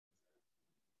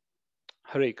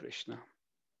Hare Krishna.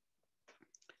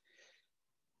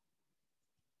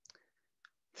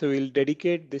 So we'll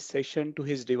dedicate this session to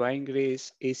His Divine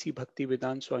Grace A.C.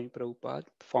 Bhaktivedanta Swami Prabhupada,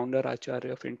 founder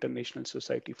Acharya of International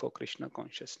Society for Krishna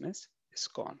Consciousness,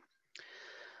 ISKCON.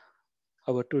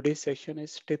 Our today's session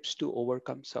is Tips to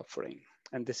Overcome Suffering.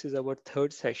 And this is our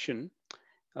third session.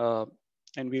 Uh,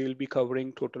 and we will be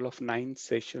covering total of 9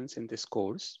 sessions in this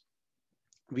course.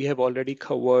 We have already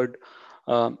covered,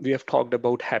 we have talked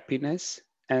about happiness.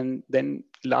 And then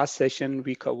last session,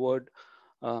 we covered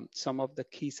some of the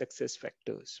key success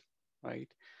factors, right?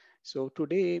 So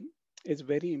today is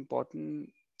very important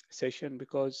session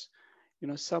because,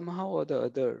 somehow or the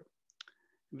other,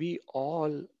 we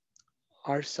all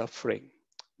are suffering.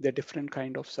 There are different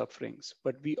kind of sufferings,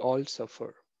 but we all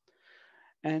suffer.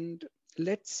 And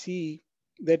let's see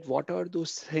that what are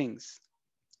those things,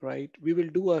 right? We will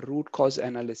do a root cause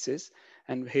analysis,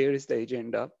 and here is the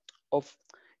agenda of,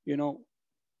 you know,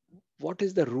 what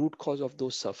is the root cause of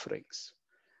those sufferings.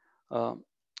 Um,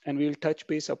 and we'll touch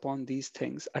base upon these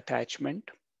things: attachment,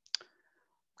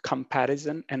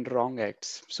 comparison, and wrong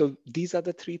acts. So these are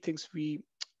the 3 things we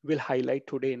will highlight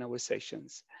today in our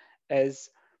sessions as,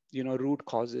 root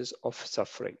causes of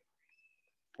suffering.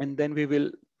 And then we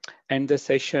will end the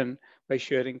session by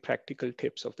sharing practical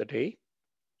tips of the day.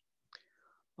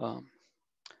 Um,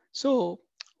 so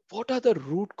what are the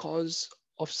root cause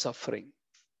of suffering,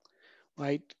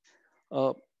 right?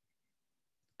 Uh,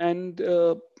 and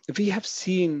we have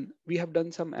seen, we have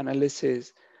done some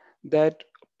analysis that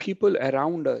people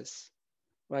around us,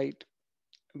 right?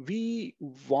 We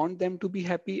want them to be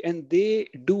happy and they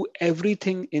do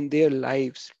everything in their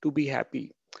lives to be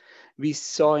happy. We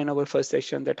saw in our first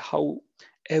session that how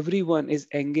everyone is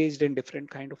engaged in different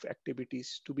kind of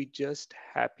activities to be just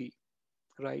happy,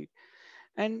 right?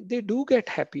 And they do get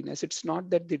happiness. It's not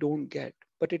that they don't get,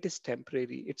 but it is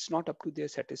temporary. It's not up to their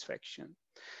satisfaction.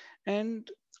 And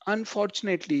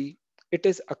unfortunately, it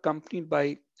is accompanied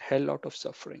by hell lot of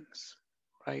sufferings,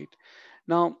 right?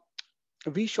 Now,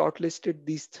 we shortlisted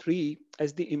these 3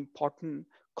 as the important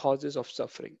causes of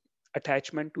suffering: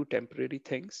 attachment to temporary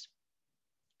things,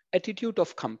 attitude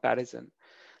of comparison.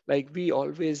 Like we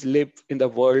always live in the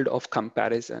world of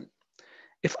comparison.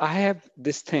 If I have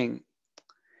this thing,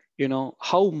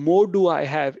 how more do I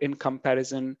have in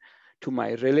comparison to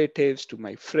my relatives, to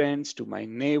my friends, to my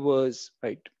neighbors,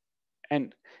 right?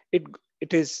 And it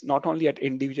it is not only at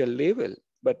individual level,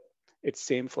 but it's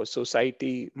same for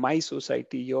society, my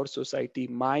society, your society,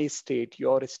 my state,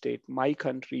 your state, my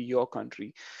country, your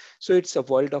country. So it's a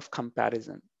world of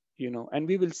comparison, and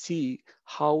we will see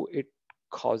how it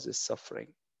causes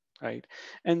suffering, right?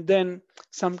 And then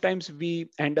sometimes we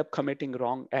end up committing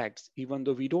wrong acts even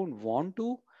though we don't want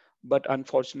to, but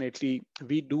unfortunately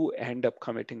we do end up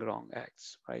committing wrong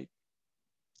acts, right?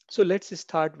 So let's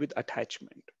start with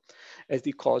attachment as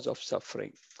the cause of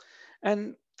suffering.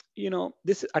 And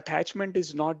this attachment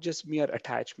is not just mere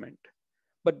attachment,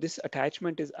 but this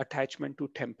attachment is attachment to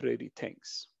temporary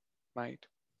things, right?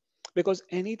 Because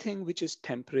anything which is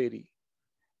temporary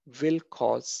will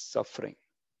cause suffering.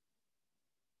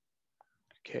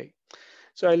 Okay,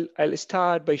 so I'll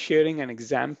start by sharing an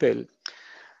example,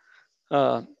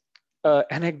 uh,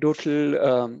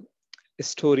 anecdotal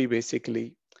story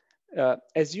basically.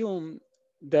 Assume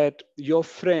that your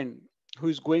friend who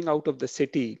is going out of the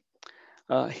city,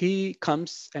 he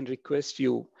comes and requests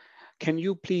you, can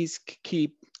you please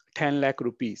keep 10 lakh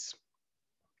rupees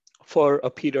for a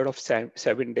period of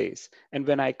 7 days? And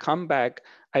when I come back,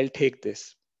 I'll take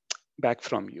this back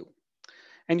from you.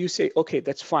 And you say, okay,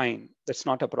 that's fine. That's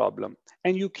not a problem.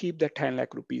 And you keep that 10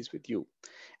 lakh rupees with you.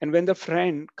 And when the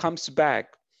friend comes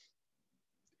back,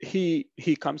 he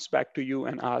comes back to you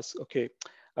and asks, okay,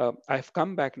 I've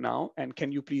come back now, and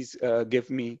can you please give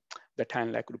me the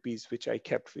 10 lakh rupees which I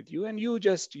kept with you? And you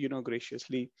just,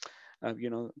 graciously,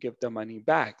 give the money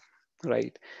back,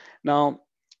 right? Now,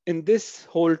 in this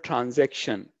whole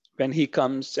transaction, when he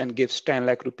comes and gives 10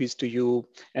 lakh rupees to you,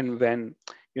 and when,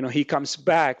 he comes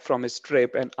back from his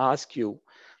trip and asks you,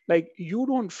 like, you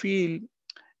don't feel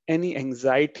any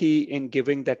anxiety in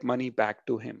giving that money back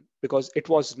to him because it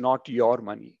was not your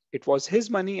money. It was his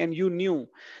money, and you knew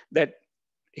that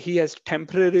he has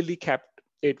temporarily kept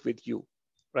it with you,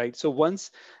 right? So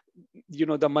once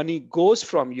the money goes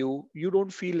from you, you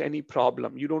don't feel any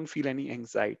problem, you don't feel any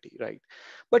anxiety, right?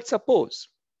 But suppose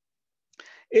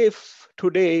if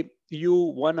today you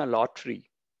won a lottery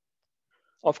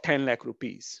of 10 lakh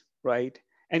rupees, right?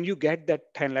 And you get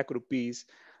that 10 lakh rupees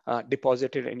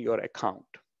deposited in your account,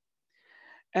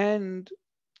 and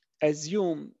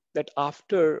assume that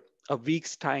after a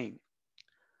week's time,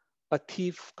 a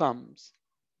thief comes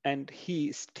and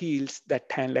he steals that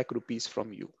 10 lakh rupees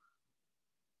from you.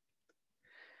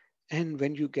 And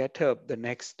when you get up the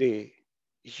next day,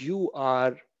 you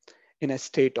are in a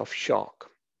state of shock.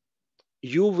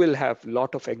 You will have a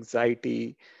lot of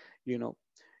anxiety, you know,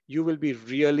 you will be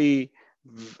really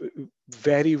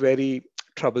very, very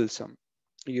troublesome,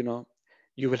 you know,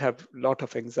 you will have a lot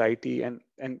of anxiety, and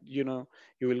you know,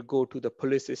 you will go to the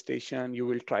police station, you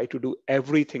will try to do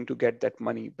everything to get that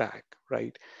money back,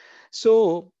 right?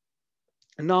 So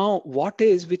now what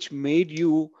is which made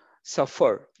you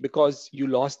suffer because you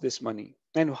lost this money,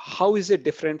 and how is it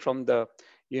different from the,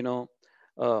 you know,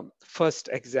 first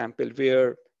example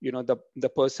where, you know, the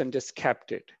person just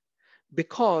kept it?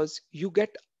 Because you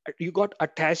got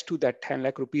attached to that 10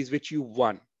 lakh rupees which you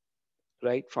won,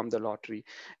 right, from the lottery.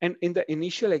 And in the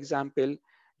initial example,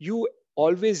 you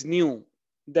always knew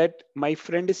that my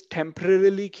friend is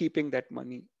temporarily keeping that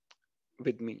money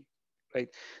with me, right?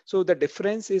 So the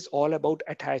difference is all about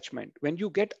attachment. When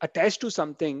you get attached to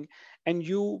something and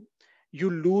you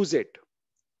lose it,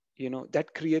 you know,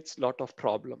 that creates a lot of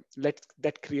problem.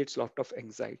 That creates a lot of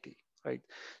anxiety, right?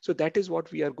 So that is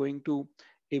what we are going to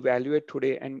evaluate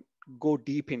today and go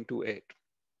deep into it.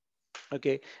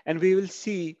 Okay, and we will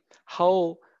see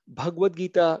how Bhagavad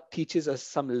Gita teaches us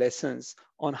some lessons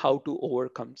on how to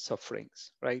overcome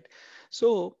sufferings, right?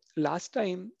 So last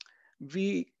time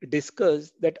we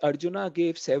discussed that Arjuna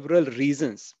gave several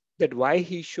reasons that why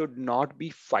he should not be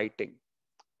fighting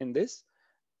in this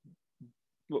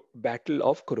battle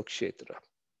of Kurukshetra,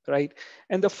 right?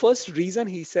 And the first reason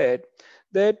he said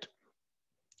that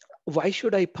why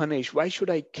should I punish? Why should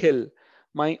I kill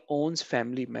my own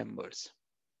family members?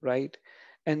 Right.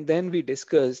 And then we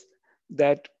discussed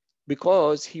that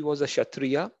because he was a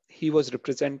Kshatriya, he was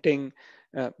representing,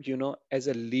 you know, as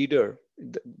a leader,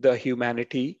 the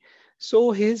humanity.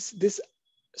 So his this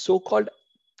so-called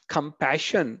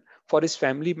compassion for his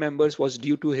family members was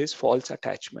due to his false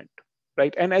attachment.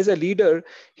 Right. And as a leader,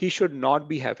 he should not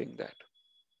be having that.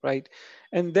 Right.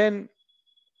 And then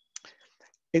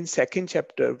in second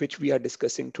chapter, which we are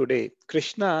discussing today,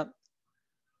 Krishna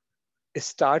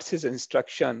starts his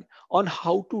instruction on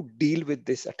how to deal with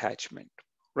this attachment,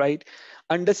 right?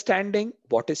 Understanding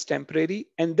what is temporary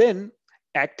and then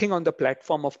acting on the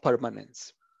platform of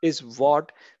permanence is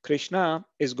what Krishna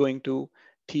is going to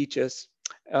teach us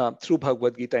through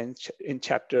Bhagavad Gita in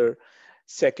chapter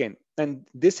second. And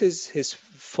this is his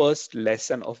first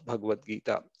lesson of Bhagavad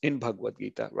Gita in Bhagavad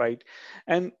Gita, right?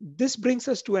 And this brings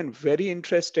us to a very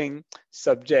interesting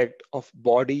subject of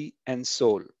body and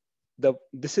soul.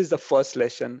 This is the first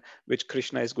lesson which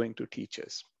Krishna is going to teach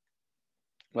us,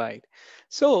 right?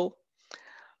 So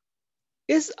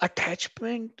is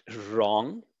attachment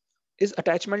wrong? Is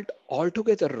attachment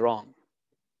altogether wrong,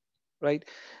 right?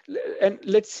 And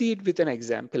let's see it with an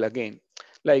example again.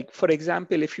 Like for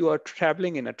example, if you are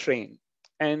traveling in a train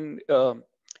and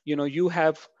you know, you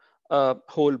have a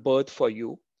whole berth for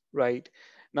you, right?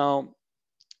 Now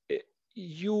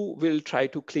you will try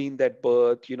to clean that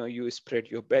berth, you know, you spread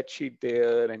your bed sheet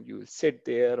there and you will sit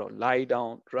there or lie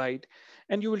down, right?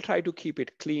 And you will try to keep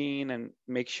it clean and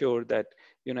make sure that,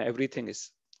 you know, everything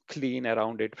is clean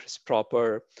around it, is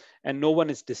proper, and no one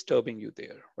is disturbing you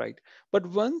there, right? But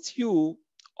once you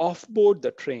offboard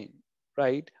the train,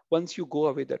 right, once you go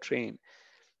away the train,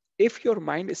 if your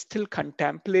mind still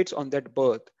contemplates on that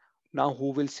berth, now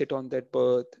who will sit on that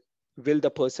berth? Will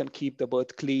the person keep the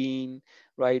berth clean,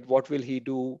 right? What will he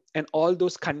do? And all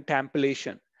those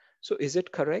contemplation. So is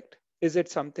it correct? Is it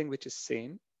something which is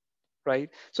sane? Right?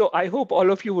 So I hope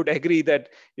all of you would agree that,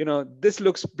 you know, this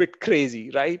looks a bit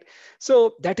crazy, right?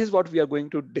 So that is what we are going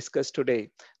to discuss today,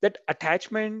 that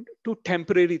attachment to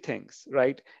temporary things,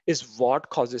 right, is what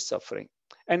causes suffering.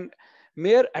 And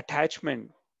mere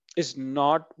attachment is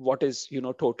not what is, you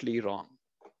know, totally wrong.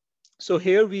 So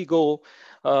here we go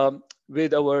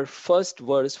with our first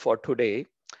verse for today.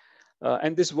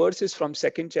 And this verse is from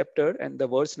second chapter and the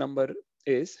verse number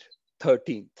is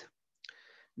 13th.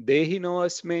 Dehino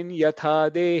asmin yatha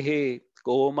dehe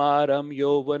komaram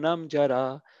yovanam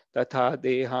jara tatha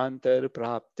dehantar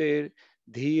praptir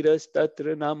dhiras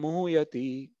tatra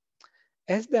namuyati.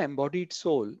 As the embodied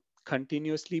soul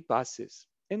continuously passes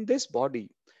in this body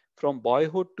from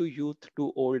boyhood to youth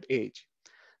to old age,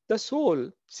 the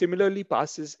soul similarly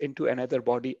passes into another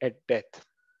body at death.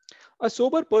 A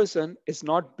sober person is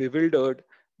not bewildered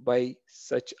by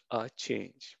such a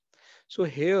change. So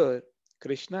here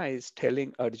Krishna is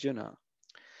telling Arjuna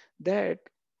that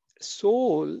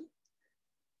soul,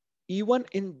 even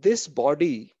in this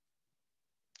body,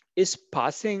 is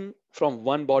passing from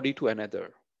one body to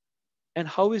another. And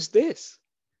how is this?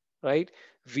 Right?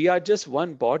 we are just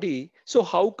one body. So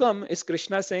how come is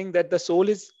Krishna saying that the soul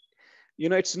is,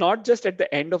 it's not just at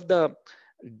the end of the,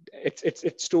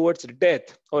 it's towards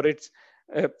death, or it's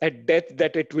at death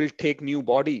that it will take new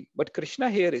body. But Krishna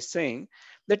here is saying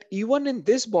that even in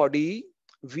this body,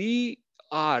 we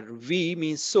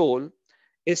means soul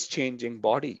is changing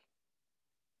body,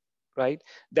 right?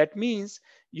 That means,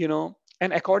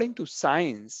 and according to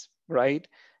science, right,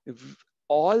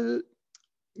 all,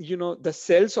 the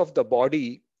cells of the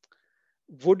body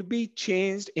would be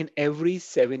changed in every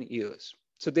 7 years.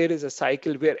 So there is a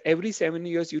cycle where every 7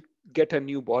 years you get a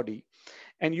new body,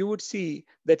 and you would see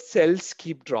that cells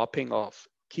keep dropping off,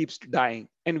 keeps dying,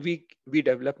 and we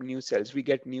develop new cells, we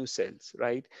get new cells,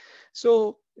 right?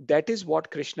 So that is what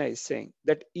Krishna is saying,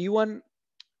 that even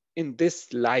in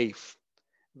this life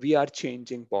we are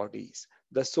changing bodies.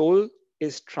 The soul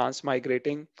is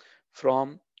transmigrating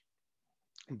from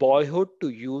boyhood to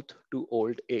youth to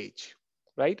old age,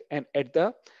 right? And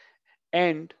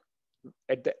end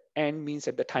at the end means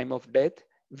at the time of death,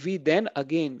 we then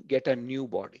again get a new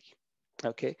body.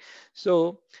 Okay,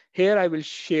 so here I will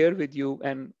share with you,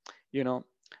 and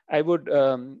I would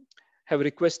have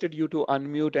requested you to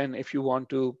unmute, and if you want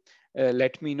to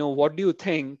let me know what do you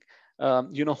think,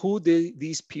 who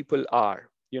these people are.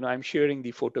 I'm sharing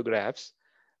the photographs,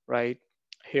 right?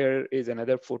 Here is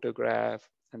another photograph,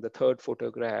 and the third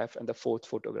photograph, and the fourth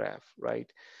photograph,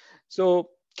 right? So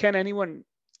can anyone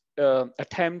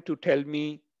attempt to tell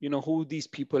me, who these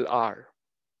people are?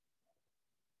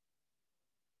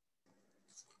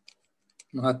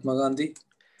 Mahatma Gandhi.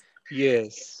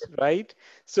 Yes, right.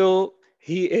 So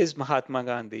he is Mahatma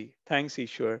Gandhi. Thanks,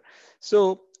 Ishwar.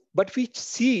 So, but we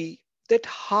see that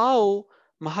how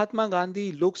Mahatma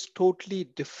Gandhi looks totally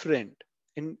different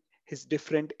in his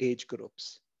different age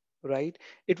groups, right?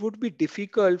 It would be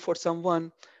difficult for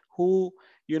someone who,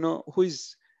 who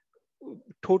is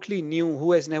totally new,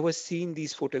 who has never seen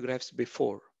these photographs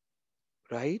before,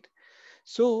 right?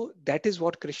 So that is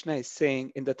what Krishna is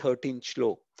saying in the 13th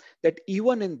shlok, that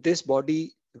even in this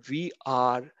body, we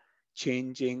are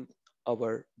changing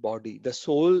our body. The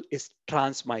soul is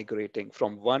transmigrating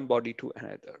from one body to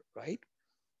another, right?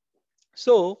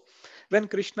 So when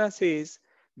Krishna says,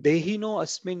 Dehino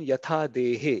asmin yatha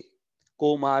dehe,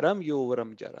 komaram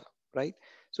yovaram jara, right?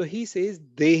 So he says,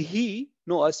 Dehi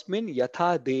no asmin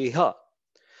yatha deha.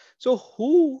 So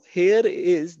who here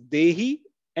is Dehi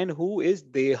and who is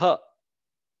Deha,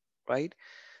 right?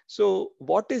 So,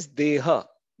 what is Deha?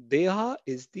 Deha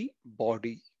is the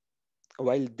body,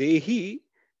 while Dehi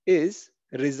is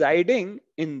residing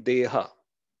in Deha,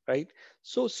 right?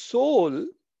 So, soul,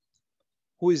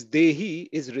 who is Dehi,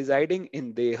 is residing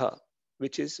in Deha,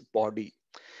 which is body.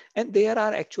 And there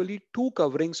are actually two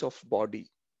coverings of body.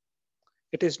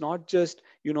 It is not just,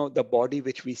 the body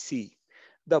which we see.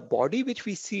 The body which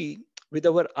we see with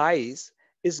our eyes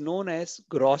is known as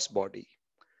gross body.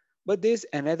 But there's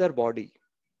another body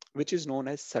which is known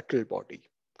as subtle body,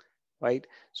 right?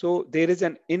 So there is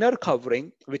an inner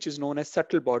covering which is known as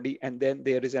subtle body, and then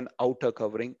there is an outer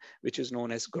covering which is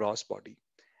known as gross body.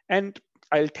 And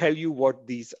I'll tell you what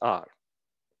these are.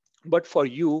 But for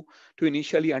you to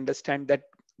initially understand that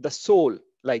the soul,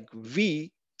 like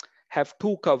we, have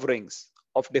two coverings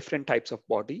of different types of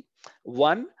body.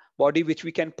 One body which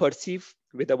we can perceive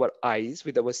with our eyes,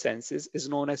 with our senses, is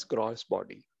known as gross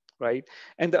body, right?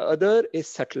 And the other is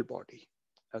subtle body.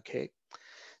 Okay.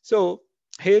 So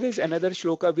here is another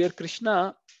shloka where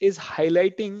Krishna is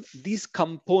highlighting these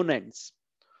components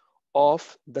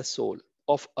of the soul,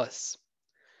 of us.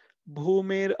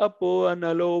 Bhumir apo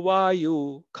analo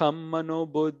vayu kham mano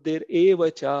buddhir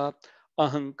evacha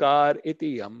ahankar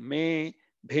iti yamme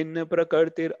bhinna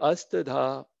prakartir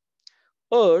astadha.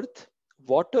 Earth,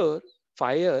 water,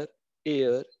 fire,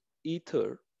 air,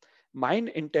 ether, mind,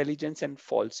 intelligence, and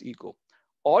false ego.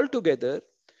 Altogether,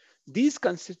 these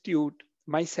constitute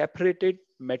my separated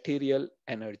material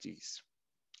energies.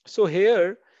 So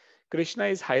here, Krishna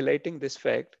is highlighting this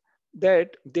fact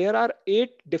that there are 8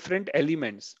 different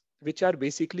elements which are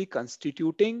basically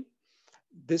constituting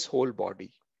this whole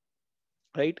body,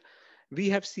 right? We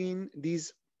have seen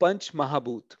these Panch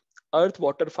Mahabhut, earth,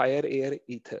 water, fire, air,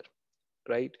 ether,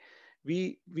 right?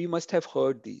 We must have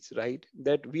heard these, right?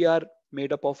 That we are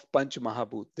made up of Panch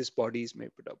Mahabhut. This body is made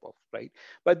up of, right?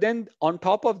 But then on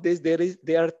top of this,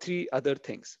 there are 3 other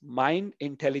things: mind,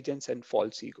 intelligence, and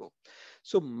false ego.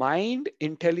 So mind,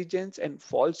 intelligence, and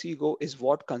false ego is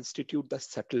what constitute the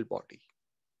subtle body,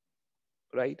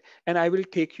 right? And I will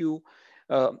take you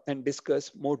and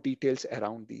discuss more details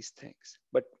around these things.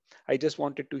 But I just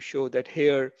wanted to show that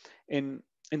here in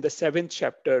the 7th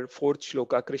chapter, 4th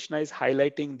shloka, Krishna is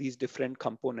highlighting these different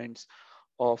components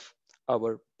of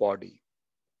our body,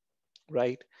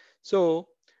 right? So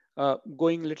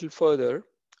going a little further,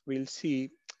 we'll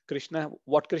see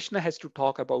what Krishna has to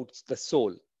talk about the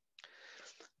soul.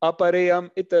 Aparayam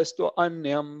itasto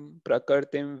anyam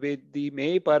prakartim vidhi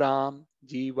me param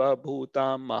jiva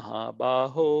bhutam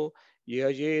mahabaho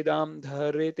yajedam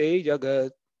dharite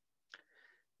jagat.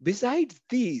 Besides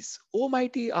these, O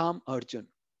mighty arm Arjun,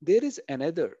 there is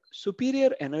another superior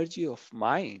energy of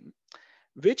mine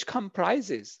which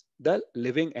comprises the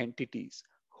living entities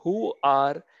who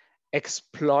are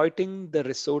exploiting the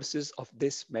resources of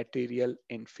this material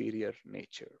inferior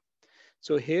nature.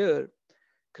 So here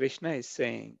Krishna is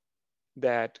saying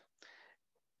that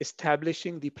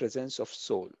establishing the presence of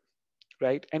soul,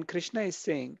 right? And Krishna is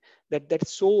saying that that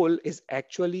soul is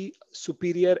actually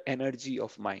superior energy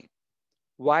of mind,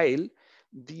 while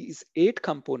these eight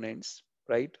components,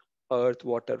 right? Earth,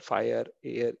 water, fire,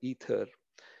 air, ether,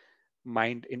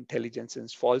 mind, intelligence, and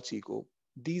false ego,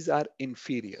 these are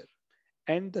inferior.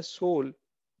 And the soul,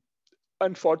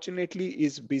 unfortunately,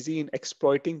 is busy in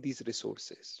exploiting these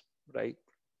resources, right?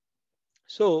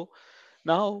 So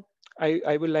now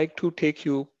I would like to take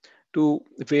you to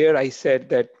where I said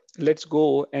that let's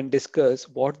go and discuss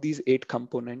what these eight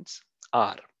components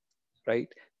are, right?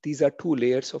 These are two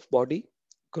layers of body,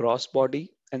 gross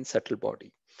body and subtle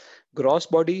body. Gross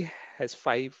body has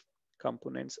five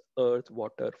components: earth,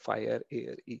 water, fire,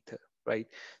 air, ether, right?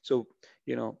 So,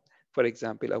 you know, for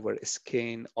example, our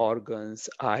skin, organs,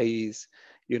 eyes,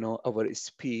 our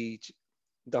speech,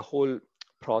 the whole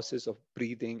process of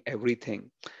breathing,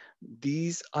 everything,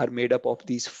 these are made up of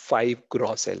these five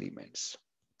gross elements,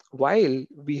 while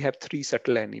we have three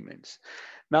subtle elements.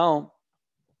 Now,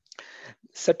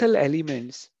 subtle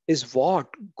elements is what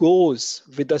goes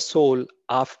with the soul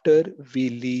after we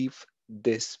leave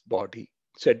this body.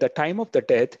 So at the time of the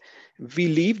death, we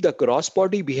leave the gross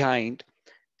body behind,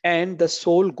 and the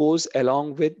soul goes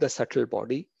along with the subtle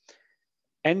body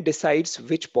and decides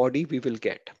which body we will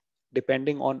get,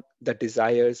 depending on the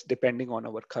desires, depending on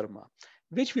our karma,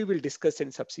 which we will discuss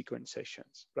in subsequent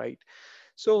sessions, right?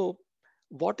 So,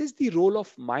 what is the role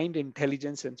of mind,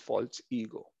 intelligence, and false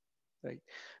ego? Right.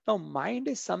 Now, mind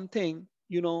is something,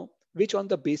 which on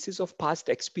the basis of past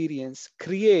experience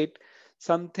create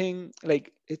something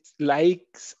like it's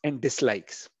likes and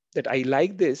dislikes. That I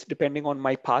like this depending on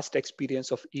my past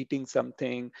experience of eating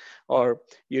something, or,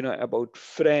 about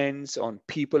friends, on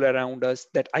people around us,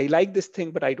 that I like this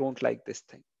thing, but I don't like this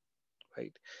thing,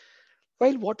 right?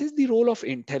 While what is the role of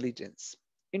intelligence?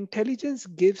 Intelligence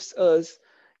gives us,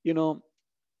 you know,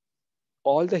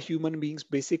 all the human beings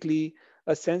basically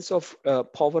a sense of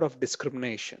power of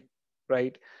discrimination,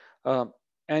 right? Um,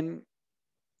 and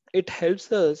it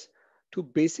helps us to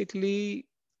basically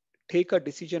take a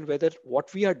decision whether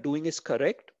what we are doing is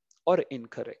correct or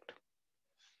incorrect,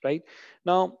 right?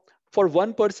 Now, for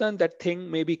one person, that thing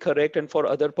may be correct, and for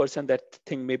other person, that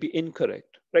thing may be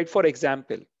incorrect, right? For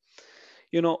example,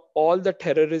 all the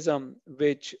terrorism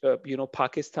which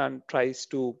Pakistan tries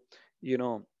to you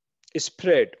know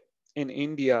spread in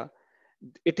India,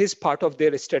 it is part of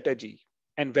their strategy,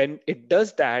 and when it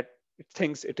does that, it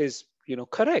thinks it is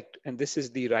correct, and this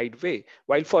is the right way,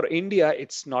 while for India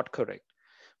it's not correct,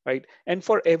 right? And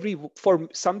for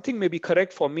something may be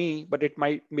correct for me, but it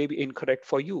may be incorrect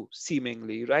for you,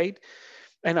 seemingly, right?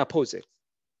 And opposite.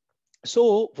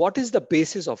 So what is the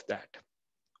basis of that?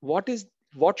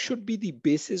 What should be the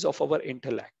basis of our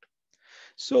intellect?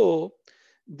 So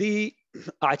the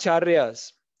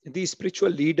acharyas, the spiritual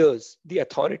leaders, the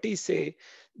authorities say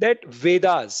that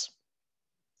Vedas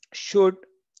should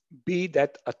be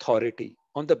that authority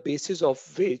on the basis of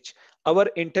which our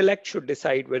intellect should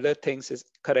decide whether things is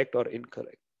correct or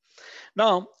incorrect.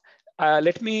 Now,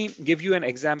 let me give you an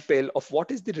example of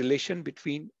what is the relation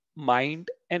between mind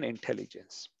and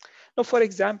intelligence. Now, for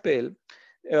example,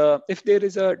 if there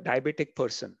is a diabetic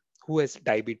person who has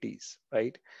diabetes,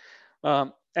 right?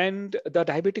 And the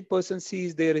diabetic person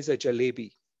sees there is a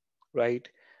jalebi, right?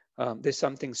 There's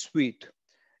something sweet,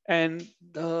 and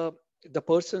the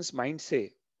person's mind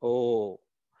say, "Oh,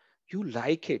 you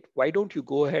like it. Why don't you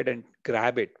go ahead and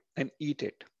grab it and eat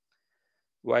it?"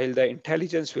 While the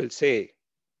intelligence will say,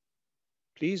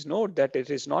 "Please note that it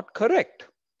is not correct.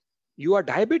 You are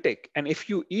diabetic, and if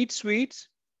you eat sweets,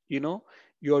 you know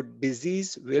your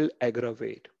disease will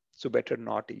aggravate, so better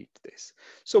not eat this."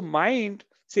 So mind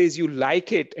says you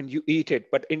like it and you eat it,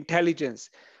 but intelligence,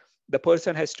 the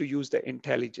person has to use the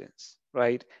intelligence,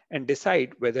 right, and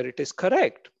decide whether it is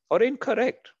correct or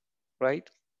incorrect, right?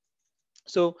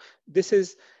 So this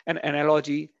is an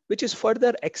analogy which is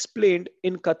further explained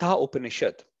in Katha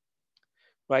Upanishad,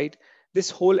 right? this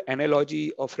whole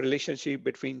analogy of relationship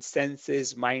between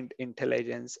senses, mind,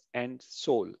 intelligence, and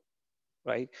soul,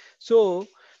 right? So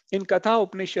in Katha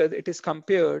Upanishad, it is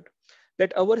compared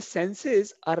that our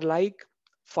senses are like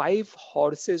five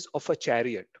horses of a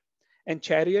chariot, and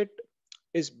chariot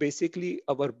is basically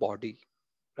our body,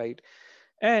 right?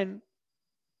 And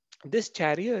this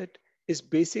chariot is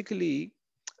basically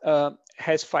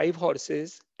has five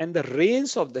horses, and the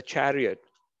reins of the chariot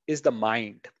is the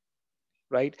mind,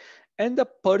 right? And the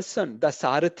person, the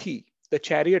sarathi, the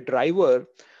chariot driver,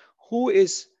 who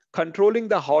is controlling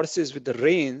the horses with the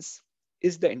reins,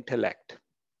 is the intellect,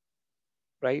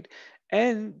 right?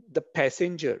 And the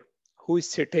passenger who is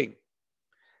sitting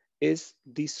is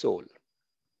the soul,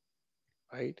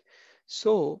 right?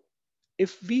 So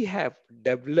if we have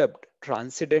developed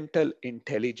transcendental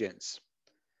intelligence,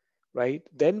 right,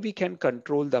 then we can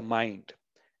control the mind.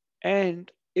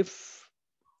 And if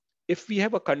we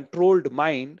have a controlled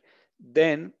mind,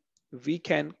 then we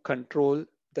can control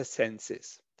the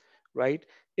senses, right?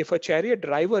 If a chariot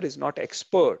driver is not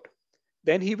expert,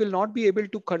 then he will not be able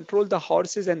to control the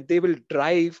horses, and they will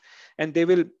drive, and they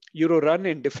will run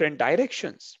in different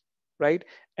directions, right?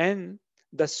 And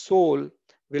the soul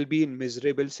will be in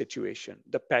miserable situation.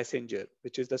 The passenger,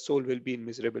 which is the soul, will be in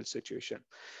miserable situation.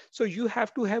 So you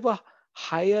have to have a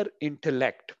higher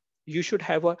intellect. You should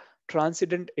have a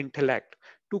transcendent intellect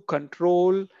to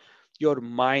control your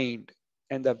mind,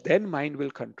 and then mind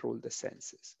will control the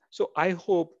senses. So I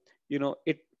hope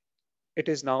it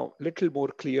is now little more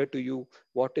clear to you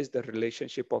what is the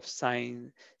relationship of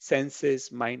science,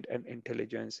 senses, mind, and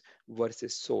intelligence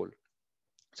versus soul.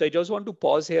 So I just want to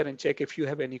pause here and check if you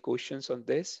have any questions on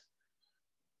this.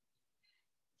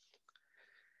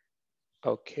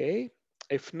 Okay.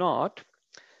 If not,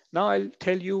 now I'll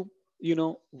tell you,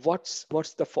 what's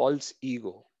the false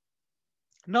ego.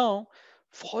 Now,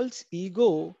 false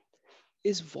ego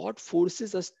is what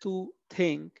forces us to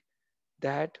think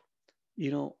that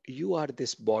you are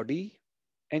this body,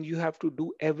 and you have to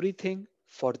do everything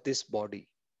for this body.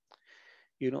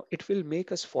 It will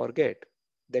make us forget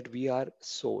that we are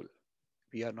soul,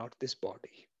 we are not this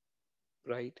body,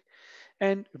 right?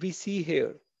 And we see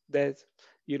here that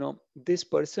this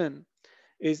person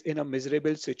is in a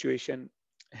miserable situation,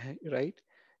 right?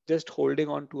 Just holding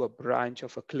on to a branch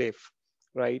of a cliff,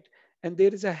 right? And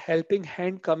there is a helping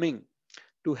hand coming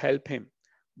to help him.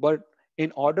 But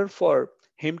in order for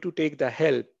him to take the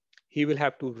help, he will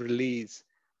have to release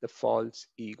the false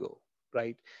ego,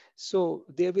 right? So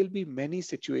there will be many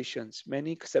situations,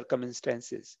 many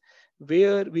circumstances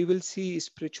where we will see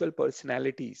spiritual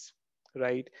personalities,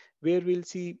 right? Where we'll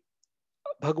see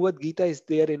Bhagavad Gita is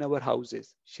there in our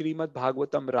houses, Srimad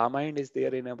Bhagavatam Ramayana is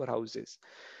there in our houses.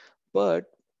 But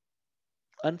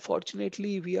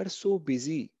unfortunately, we are so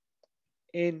busy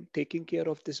in taking care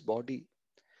of this body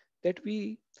that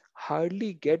we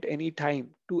hardly get any time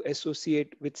to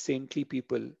associate with saintly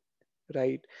people,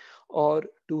 right? Or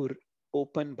to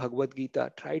open Bhagavad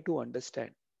Gita, try to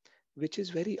understand, which is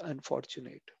very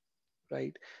unfortunate,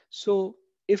 right? So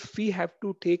if we have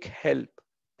to take help,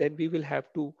 then we will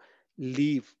have to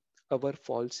leave our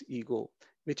false ego,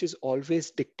 which is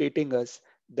always dictating us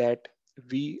that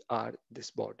we are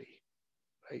this body,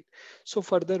 right? So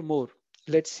furthermore,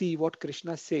 let's see what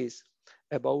Krishna says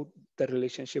about the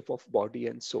relationship of body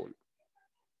and soul.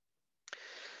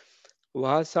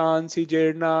 वासांसि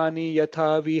जीर्णानि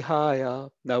यथा विहाय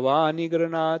नवानि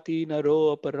गृह्णाति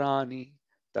नरोपराणि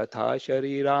तथा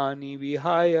शरीराणि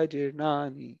विहाय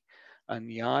जीर्णानि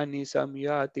अन्यानि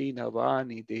संयाति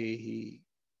navani dehi.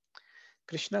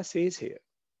 Krishna says here,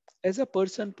 as a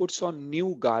person puts on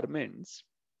new garments,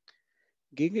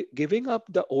 giving up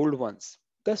the old ones,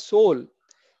 the soul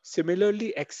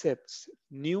similarly accepts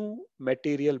new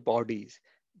material bodies,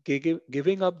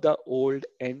 giving up the old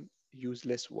and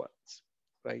useless ones,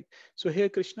 right? So here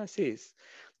Krishna says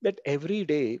that every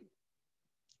day,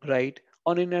 right,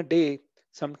 on in a day,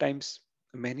 sometimes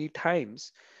many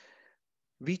times,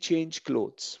 we change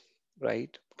clothes,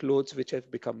 right? Clothes which have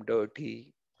become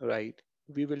dirty, right?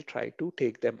 We will try to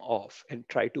take them off and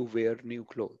try to wear new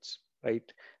clothes,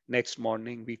 right? Next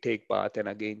morning, we take bath and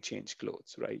again change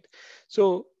clothes, right?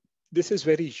 So this is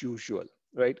very usual,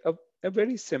 right? A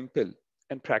very simple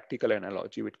and practical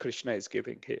analogy which Krishna is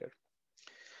giving here.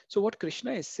 So what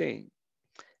Krishna is saying,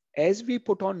 as we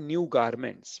put on new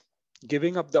garments,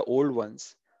 giving up the old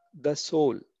ones, the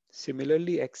soul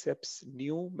similarly accepts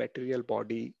new material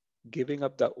body, giving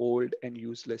up the old and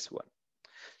useless one.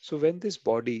 So when this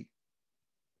body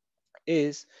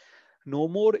is no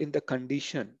more in the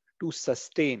condition to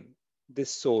sustain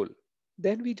this soul,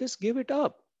 then we just give it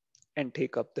up and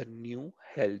take up the new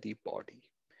healthy body.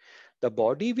 The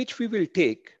body which we will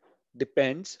take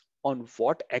depends on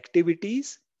what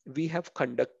activities we have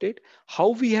conducted, how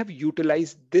we have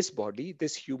utilized this body,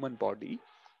 this human body,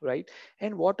 right?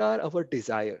 And what are our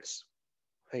desires,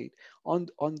 right? On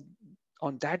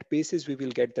that basis, we will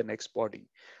get the next body.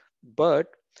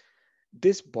 But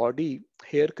this body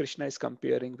here, Krishna is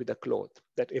comparing with a cloth,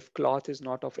 that if cloth is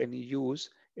not of any use,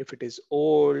 if it is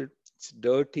old, it's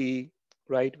dirty,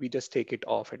 right, we just take it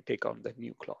off and take on the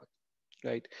new cloth,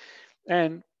 right?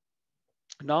 And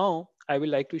now I would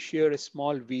like to share a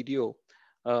small video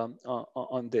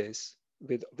on this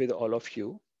with all of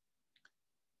you.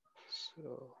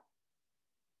 So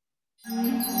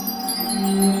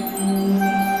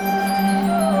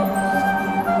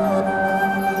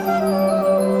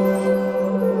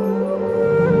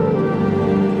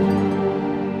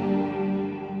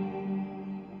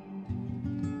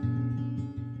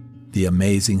the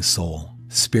amazing soul,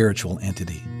 spiritual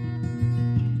entity.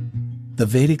 The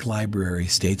Vedic library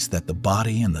states that the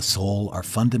body and the soul are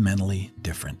fundamentally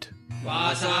different.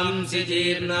 Vasamsi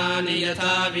jirnani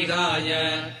yatha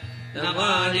vigaya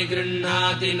navani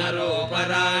grinnati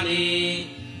naroparani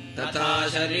tata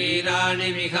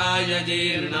sharirani vigaya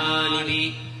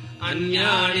jirnani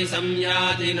anyani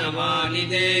samyati navani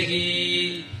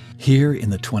dehi. Here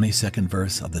in the 22nd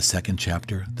verse of the 2nd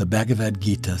chapter, the Bhagavad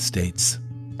Gita states,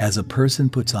 as a person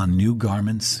puts on new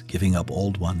garments, giving up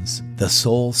old ones, the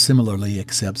soul similarly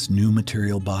accepts new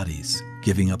material bodies,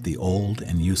 giving up the old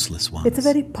and useless ones. It's a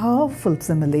very powerful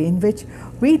simile in which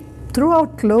we throw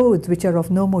out clothes which are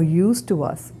of no more use to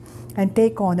us and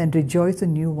take on and rejoice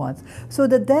in new ones. So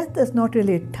the death is not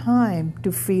really a time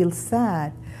to feel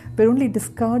sad. We're only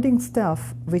discarding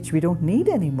stuff which we don't need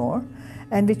anymore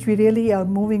and which we really are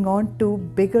moving on to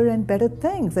bigger and better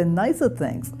things and nicer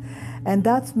things. And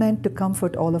that's meant to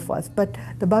comfort all of us. But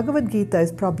the Bhagavad Gita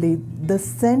is probably the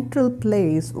central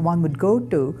place one would go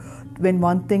to when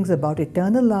one thinks about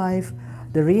eternal life,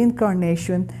 the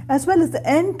reincarnation, as well as the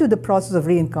end to the process of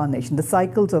reincarnation. The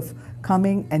cycles of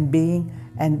coming and being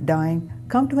and dying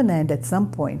come to an end at some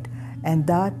point, and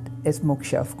that is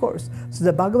moksha, of course. So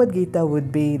the Bhagavad Gita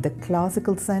would be the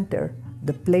classical center,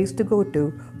 the place to go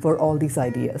to for all these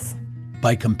ideas.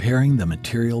 By comparing the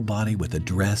material body with a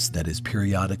dress that is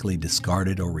periodically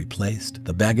discarded or replaced,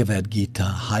 the Bhagavad Gita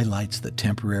highlights the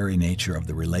temporary nature of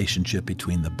the relationship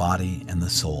between the body and the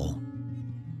soul.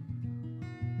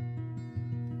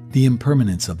 The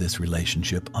impermanence of this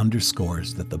relationship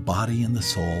underscores that the body and the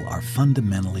soul are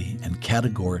fundamentally and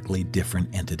categorically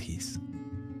different entities.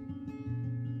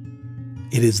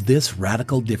 It is this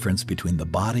radical difference between the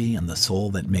body and the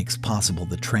soul that makes possible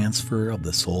the transfer of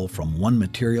the soul from one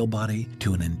material body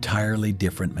to an entirely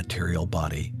different material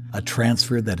body, a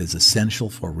transfer that is essential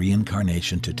for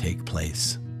reincarnation to take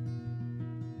place.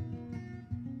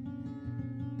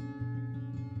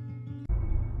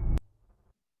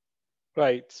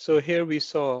 right, so here we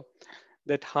saw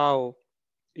that how,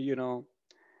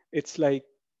 it's like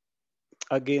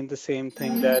again the same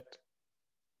thing, that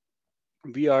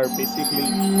we are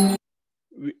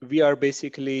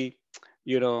basically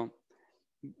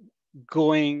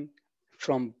going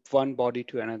from one body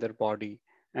to another body,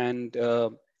 and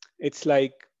it's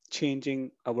like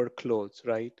changing our clothes,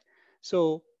 right?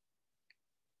 So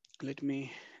let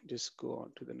me just go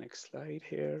on to the next slide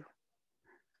here.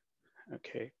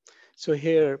 Okay, so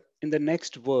here in the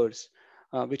next verse,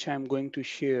 which I'm going to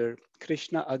share,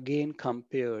 Krishna again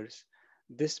compares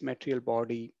this material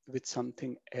body with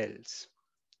something else.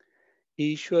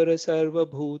 Ishvara sarva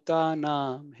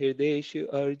bhutanam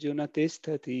hirdeshu arjuna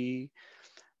tisthati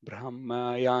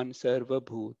brahmayan sarva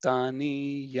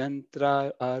bhutani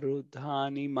yantra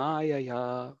arudhani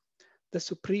mayaya. The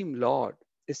Supreme Lord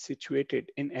is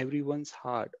situated in everyone's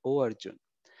heart, O Arjun,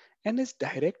 and is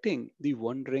directing the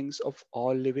wanderings of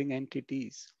all living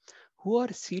entities who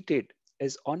are seated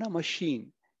as on a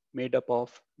machine made up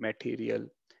of material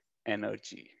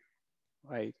energy,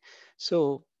 right?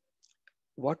 So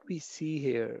what we see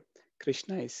here,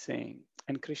 Krishna is saying,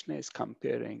 and Krishna is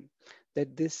comparing,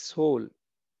 that this soul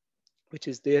which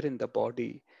is there in the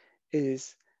body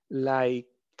is like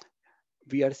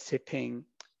we are sitting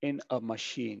in a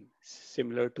machine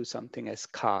similar to something as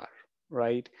car,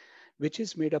 right, which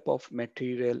is made up of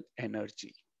material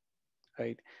energy,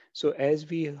 right? So as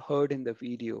we heard in the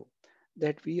video,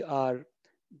 that we are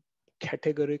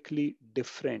categorically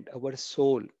different, our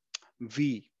soul,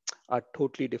 we are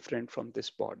totally different from this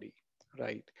body,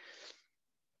 right?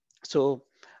 So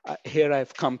here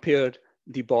I've compared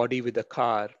the body with the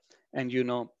car, and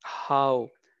how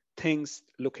things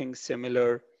looking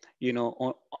similar,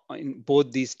 in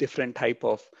both these different type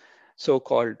of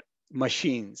so-called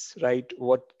machines, right?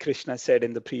 What Krishna said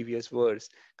in the previous verse,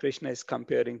 Krishna is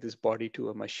comparing this body to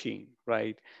a machine,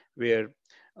 right? Where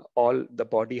all the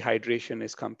body hydration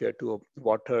is compared to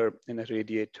water in a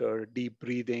radiator, deep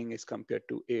breathing is compared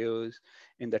to airs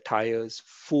in the tires,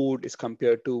 food is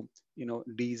compared to,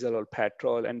 diesel or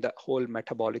petrol, and the whole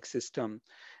metabolic system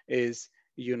is,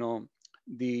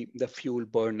 the fuel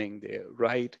burning there,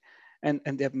 right? And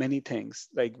there are many things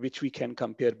like which we can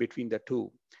compare between the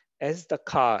two. As the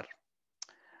car,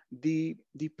 the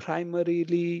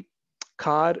primarily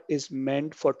car is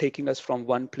meant for taking us from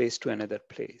one place to another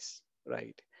place,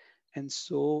 right? And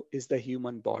so is the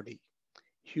human body.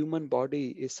 Human body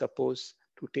is supposed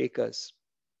to take us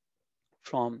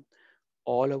from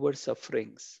all our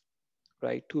sufferings,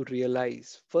 right? To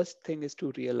realize, first thing is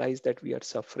to realize that we are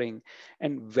suffering,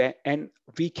 and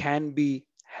we can be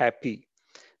happy.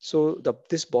 So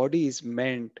this body is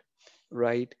meant,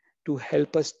 right, to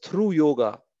help us through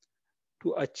yoga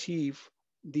to achieve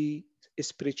the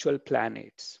spiritual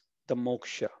planets, the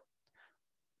moksha.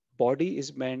 Body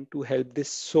is meant to help this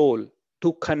soul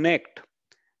to connect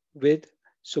with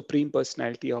Supreme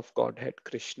Personality of Godhead,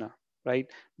 Krishna, right?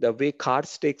 The way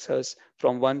cars takes us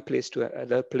from one place to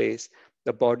another place,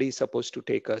 the body is supposed to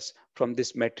take us from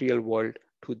this material world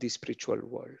to the spiritual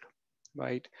world,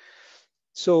 right?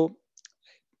 So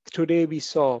today we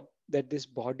saw that this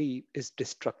body is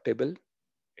destructible,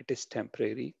 it is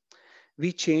temporary.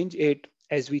 We change it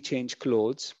as we change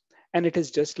clothes, and it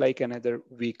is just like another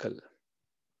vehicle,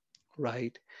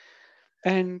 right?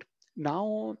 And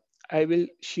now I will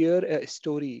share a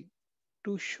story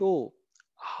to show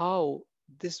how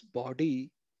this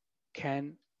body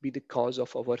can be the cause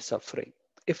of our suffering.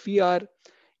 If we are,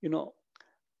 you know,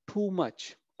 too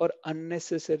much or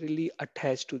unnecessarily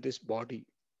attached to this body,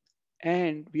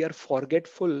 and we are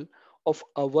forgetful of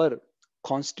our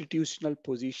constitutional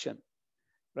position,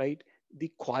 right?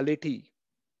 The quality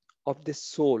of this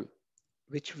soul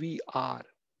which we are,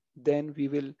 then we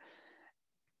will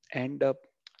end up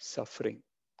suffering,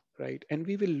 right? And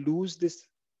we will lose this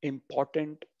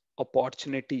important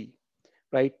opportunity,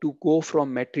 right, to go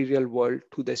from material world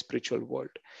to the spiritual world.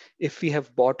 If we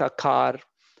have bought a car,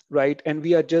 right, and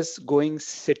we are just going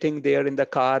sitting there in the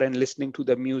car and listening to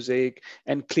the music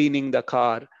and cleaning the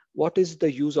car, what is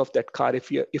the use of that car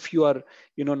if you are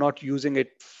not using it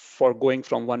for going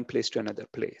from one place to another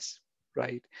place,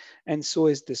 right? And so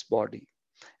is this body.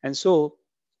 And so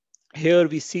here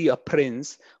we see a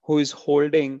prince who is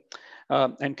holding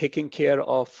and taking care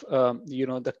of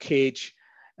the cage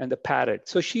and the parrot.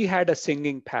 So she had a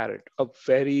singing parrot, a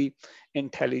very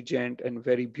intelligent and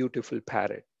very beautiful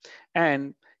parrot,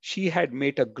 and she had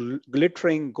made a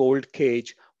glittering gold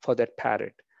cage for that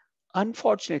parrot.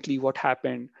 Unfortunately, what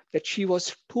happened that she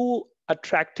was too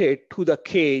attracted to the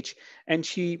cage, and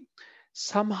she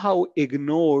somehow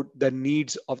ignored the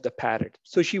needs of the parrot.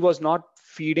 So she was not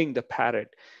feeding the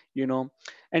parrot, you know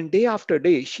and day after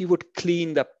day she would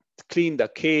clean the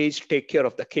cage, take care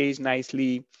of the cage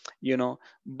nicely,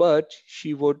 but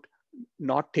she would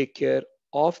not take care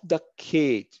of the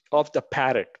cage of the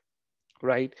parrot,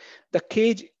 right? The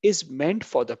cage is meant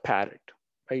for the parrot,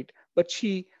 right? But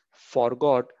she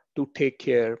forgot to take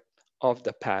care of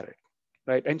the parrot,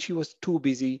 right? And she was too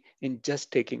busy in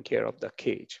just taking care of the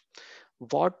cage.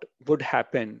 What would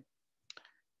happen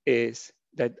is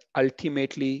that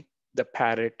ultimately the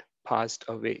parrot passed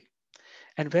away.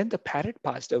 And when the parrot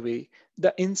passed away,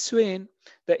 the insane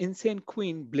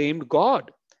queen blamed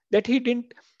God that he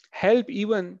didn't help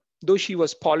even though she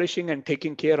was polishing and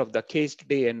taking care of the cage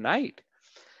day and night.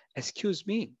 Excuse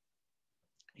me,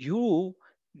 you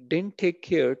didn't take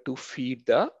care to feed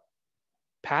the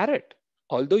parrot.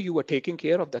 Although you were taking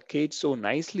care of the cage so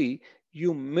nicely,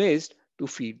 you missed to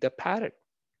feed the parrot,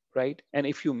 right? And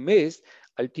if you miss,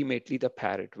 ultimately the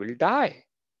parrot will die,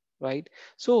 right?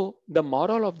 So the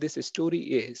moral of this story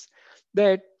is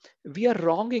that we are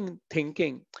wrong in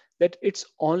thinking that it's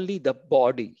only the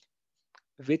body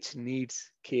which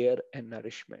needs care and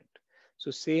nourishment.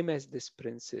 So same as this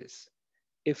princess,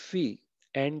 if we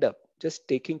end up just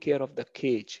taking care of the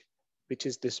cage, which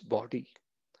is this body,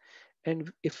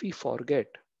 and if we forget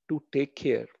to take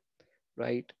care,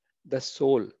 right, the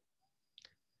soul,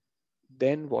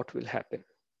 then what will happen,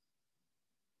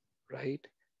 right?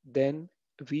 Then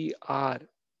we are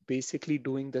basically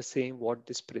doing the same what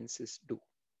this princess do,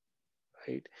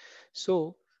 right?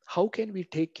 So how can we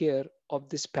take care of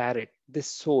this parrot, this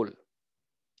soul?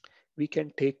 We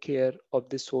can take care of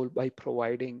the soul by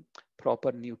providing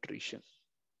proper nutrition.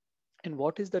 And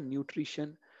what is the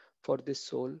nutrition for this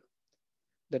soul?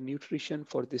 The nutrition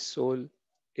for this soul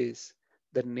is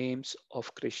the names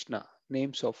of Krishna,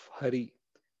 names of Hari.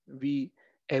 We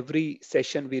every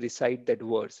session we recite that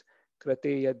verse.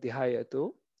 Krate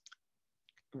yadhyayato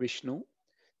Vishnu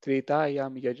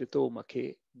Tretayam yajato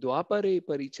makhe dwapare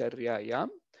paricharyayam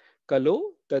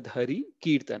kalo tadhari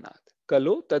kirtanat.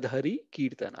 Kalo tadhari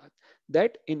kirtanat.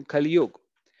 That in Kali Yuga,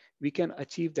 we can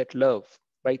achieve that love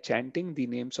by chanting the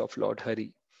names of Lord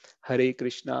Hari. Hare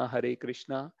Krishna, Hare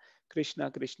Krishna, Krishna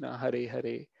Krishna, Hare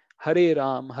Hare, Hare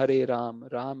Ram, Hare Ram,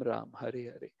 Ram Ram, Hare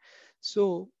Hare.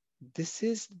 So, this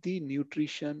is the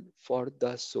nutrition for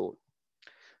the soul.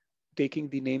 Taking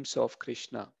the names of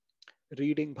Krishna,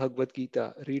 reading Bhagavad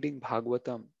Gita, reading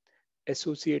Bhagavatam,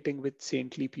 associating with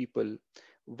saintly people,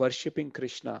 worshipping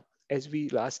Krishna. As we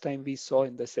last time we saw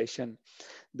in the session,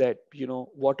 that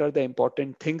what are the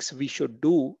important things we should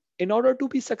do in order to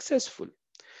be successful.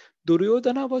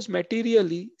 Duryodhana was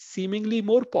materially seemingly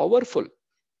more powerful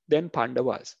than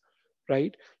Pandavas,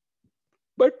 right?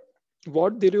 But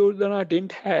what Duryodhana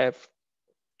didn't have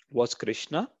was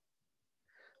Krishna,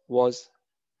 was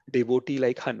devotee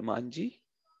like Hanumanji,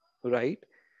 right?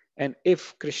 And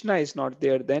if Krishna is not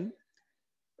there, then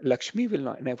Lakshmi will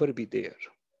not never be there,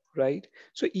 right?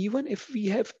 So even if we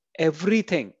have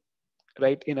everything,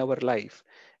 right, in our life,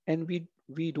 and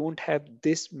we don't have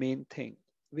this main thing,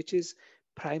 which is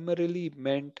primarily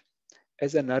meant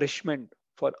as a nourishment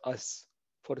for us,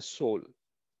 for soul,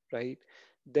 right,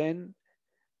 then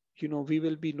we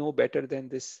will be no better than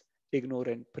this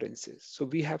ignorant princes. So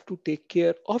we have to take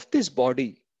care of this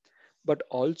body, but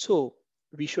also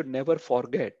we should never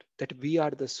forget that we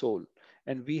are the soul,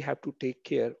 and we have to take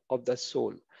care of the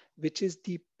soul, which is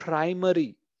the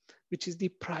primary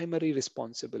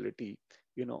responsibility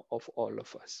of all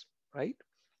of us, right?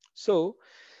 So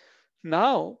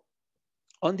now,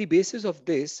 on the basis of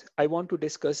this, I want to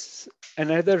discuss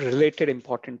another related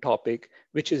important topic,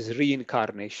 which is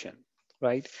reincarnation,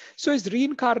 right? So is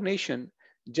reincarnation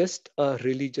just a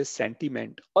religious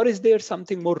sentiment, or is there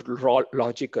something more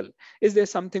logical? Is there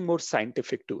something more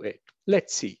scientific to it?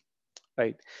 Let's see,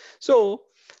 right? So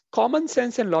common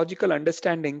sense and logical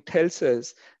understanding tells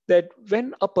us that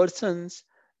when a person's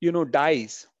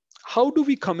dies, how do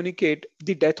we communicate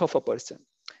the death of a person?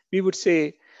 We would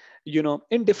say,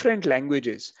 in different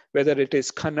languages, whether it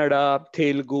is Kannada,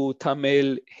 Telugu,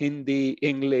 Tamil, Hindi,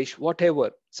 English,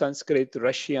 whatever, Sanskrit,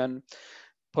 Russian,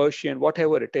 Persian,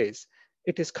 whatever it is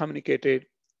communicated,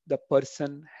 the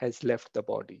person has left the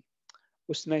body.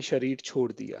 Usne sharir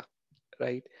chhod diya,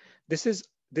 right? This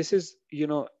is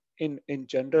in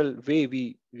general way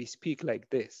we speak like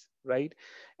this, right?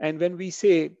 And when we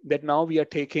say that now we are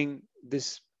taking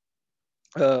this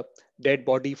uh, dead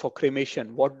body for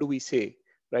cremation, what do we say,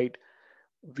 right?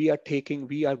 We are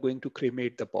going to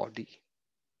cremate the body,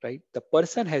 right? The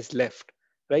person has left,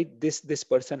 right? This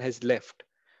person has left,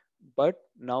 but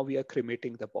now we are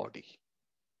cremating the body,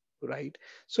 right?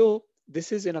 So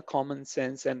this is in a common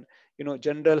sense and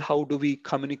general, how do we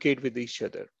communicate with each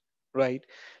other, right?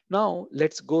 Now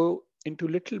let's go into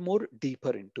little more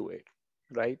deeper into it,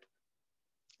 right?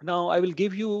 Now I will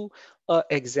give you an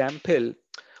example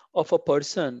of a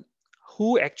person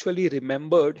who actually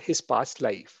remembered his past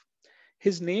life.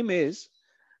 His name is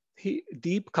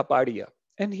Deep Kapadia,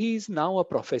 and he is now a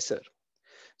professor.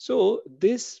 So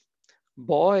this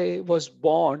boy was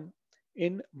born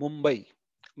in Mumbai,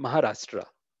 Maharashtra,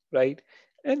 right?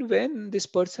 And when this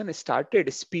person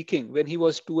started speaking, when he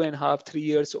was 2.5, 3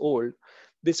 years old,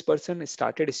 this person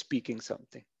started speaking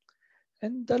something.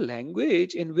 And the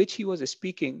language in which he was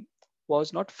speaking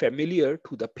was not familiar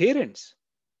to the parents,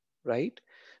 right?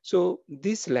 So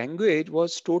this language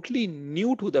was totally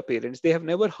new to the parents. They have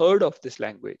never heard of this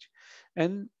language.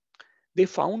 And they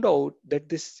found out that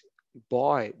this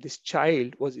boy, this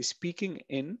child was speaking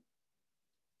in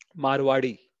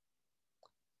Marwadi,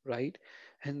 right?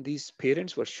 And these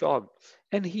parents were shocked.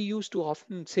 And he used to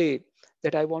often say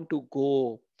that I want to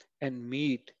go and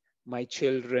meet my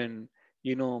children,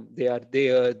 they are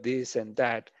there, this and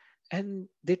that. And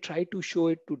they try to show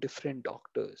it to different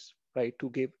doctors, right? To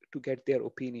get their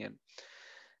opinion.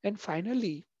 And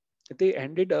finally, they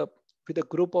ended up with a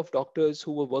group of doctors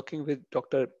who were working with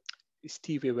Dr.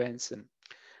 Steve Evanson,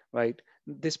 right?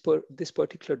 This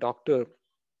particular doctor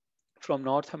from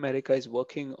North America is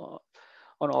working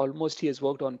on almost, he has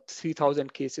worked on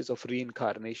 3,000 cases of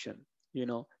reincarnation,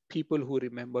 people who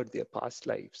remembered their past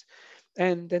lives.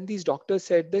 And then these doctors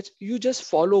said that you just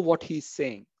follow what he's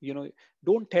saying,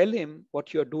 don't tell him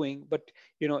what you're doing, but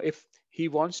if he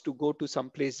wants to go to some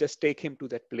place, just take him to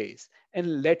that place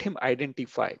and let him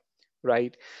identify,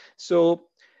 right? So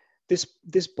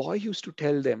this boy used to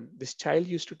tell them, this child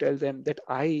used to tell them that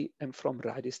I am from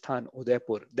Rajasthan,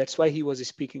 Udaipur. That's why he was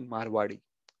speaking Marwadi,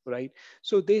 right?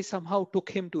 So they somehow took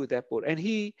him to Udaipur, and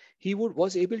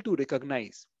was able to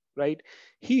recognize, right?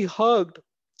 He hugged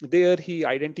there, he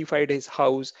identified his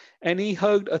house, and he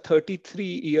hugged a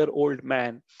 33-year-old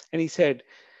man, and he said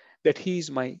that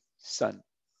he's my son.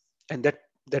 And that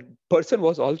person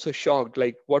was also shocked,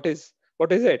 like, what is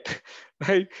it?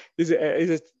 Right?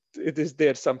 Is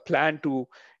there some plan to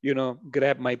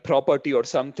grab my property or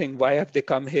something? Why have they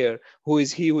come here? Who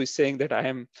is he who is saying that I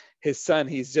am his son?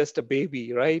 He's just a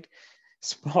baby, right?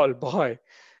 Small boy.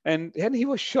 And he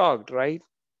was shocked, right?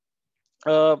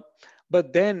 uh,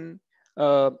 but then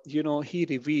he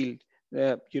revealed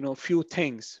few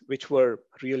things which were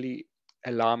really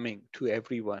alarming to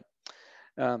everyone.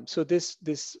 So this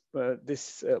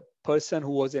person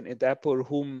who was in Udaipur,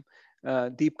 whom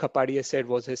Deep Kapadia said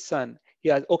was his son,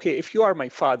 he asked, okay, if you are my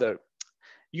father,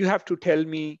 you have to tell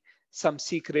me some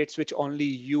secrets which only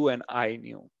you and I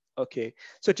knew. Okay,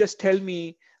 so just tell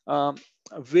me, um,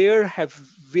 where have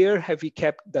we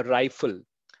kept the rifle,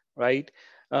 right?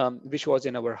 Which was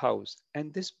in our house.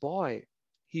 And this boy,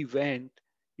 he went,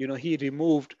 he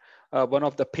removed one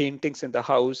of the paintings in the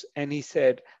house, and he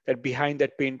said that behind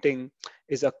that painting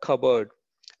is a cupboard,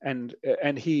 and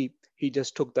he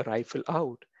just took the rifle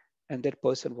out, and that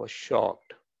person was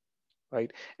shocked,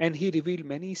 right? And he revealed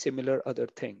many similar other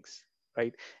things,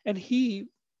 right? And he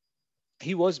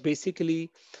was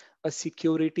basically a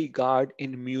security guard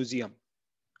in museum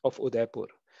of Udaipur.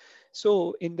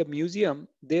 So in the museum,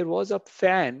 there was a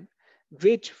fan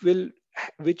which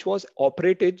was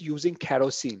operated using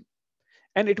kerosene,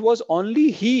 and it was only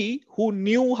he who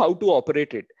knew how to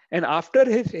operate it. And after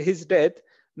his death,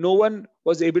 no one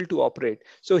was able to operate.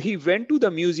 So he went to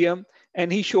the museum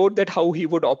and he showed that how he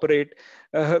would operate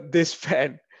this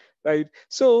fan, right?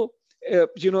 So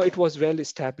it was well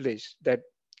established that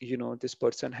this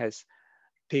person has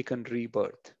taken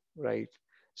rebirth, right?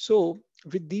 So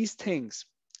with these things,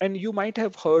 and you might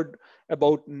have heard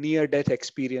about near death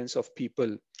experience of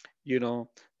people,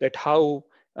 that how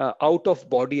out of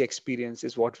body experience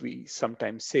is what we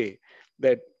sometimes say,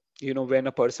 that when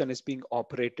a person is being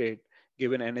operated,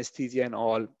 given anesthesia and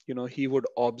all, he would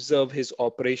observe his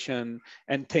operation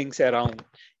and things around,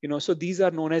 so these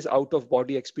are known as out of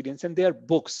body experience, and there are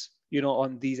books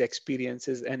on these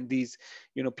experiences and these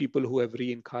people who have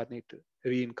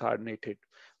reincarnated,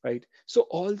 right? So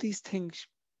all these things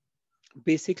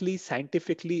basically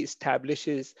scientifically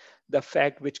establishes the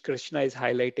fact which Krishna is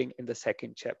highlighting in the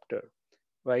second chapter,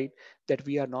 right? That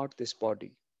we are not this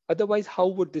body. Otherwise, how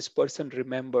would this person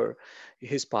remember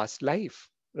his past life,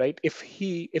 right?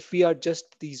 If we are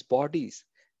just these bodies,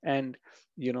 and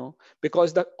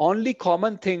because the only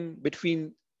common thing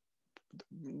between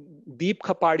Deep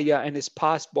Kapadia and his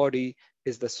past body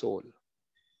is the soul,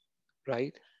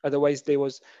 right? Otherwise, there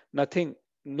was nothing,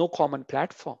 no common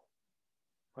platform,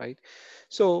 right?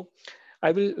 So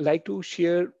I will like to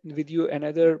share with you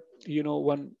another,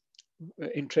 one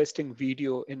interesting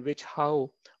video in which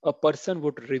how a person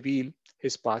would reveal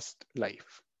his past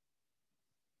life.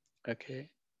 Okay.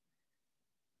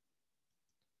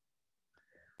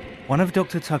 One of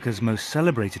Dr. Tucker's most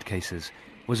celebrated cases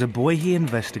was a boy he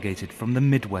investigated from the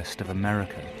Midwest of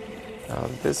America.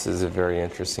 This is a very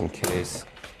interesting case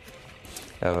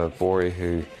of a boy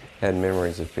who had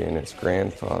memories of being his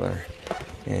grandfather.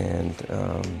 And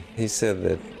he said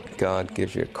that God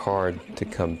gives you a card to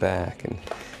come back, and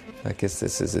I guess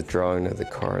this is a drawing of the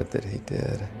card that he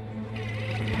did.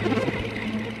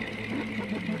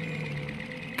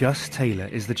 Gus Taylor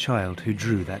is the child who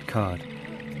drew that card.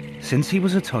 Since he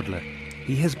was a toddler,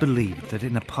 he has believed that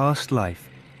in a past life,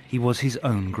 he was his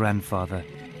own grandfather.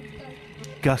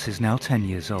 Gus is now 10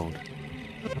 years old.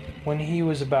 When he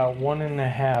was about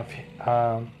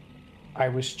 1.5, I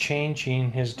was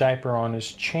changing his diaper on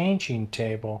his changing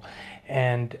table,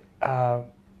 and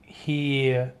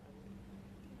he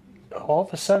all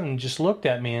of a sudden just looked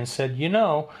at me and said,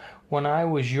 when I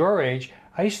was your age,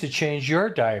 I used to change your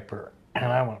diaper. And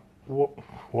I went,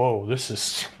 whoa, this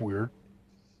is weird.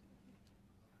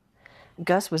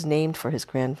 Gus was named for his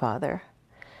grandfather,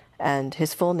 and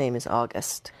his full name is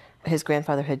August. His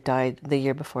grandfather had died the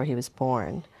year before he was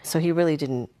born, so he really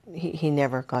he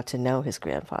never got to know his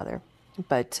grandfather.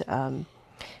 But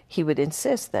he would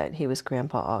insist that he was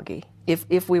Grandpa Augie.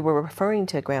 If we were referring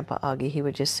to Grandpa Augie, he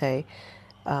would just say,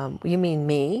 you mean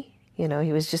me? He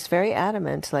was just very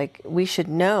adamant, like, we should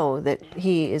know that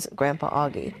he is Grandpa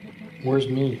Augie. Where's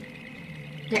me?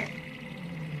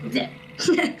 There.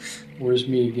 Where's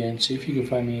me again? See if you can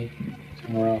find me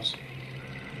somewhere else.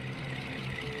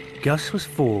 Gus was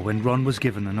 4 when Ron was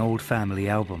given an old family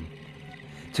album.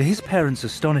 To his parents'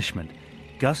 astonishment,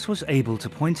 Gus was able to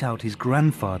point out his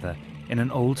grandfather in an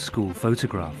old school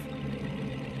photograph.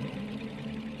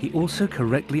 He also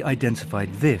correctly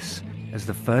identified this as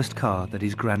the first car that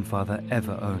his grandfather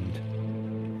ever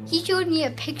owned. He showed me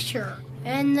a picture,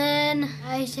 and then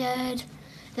I said,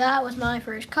 that was my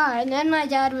first car. And then my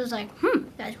dad was like,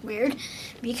 that's weird,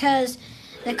 because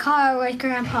the car was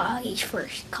Grandpa Augie's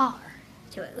first car.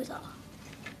 So it was all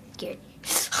scary.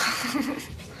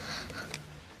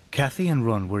 Kathy and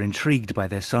Ron were intrigued by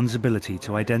their son's ability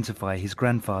to identify his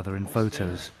grandfather in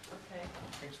photos.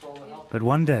 But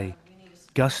one day,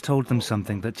 Gus told them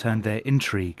something that turned their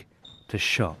intrigue to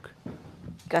shock.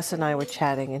 Gus and I were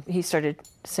chatting, and he started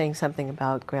saying something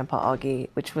about Grandpa Augie,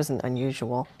 which wasn't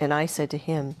unusual. And I said to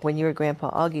him, when you were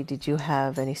Grandpa Augie, did you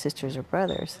have any sisters or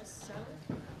brothers?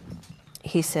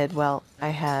 He said, well, I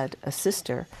had a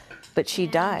sister, but she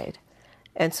died.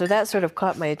 And so that sort of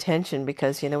caught my attention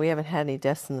because, you know, we haven't had any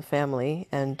deaths in the family.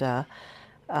 And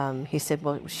he said,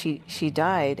 well, she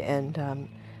died. And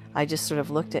I just sort of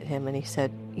looked at him and he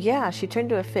said, yeah, she turned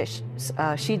to a fish.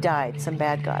 She died, some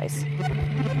bad guys.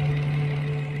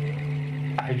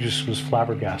 I just was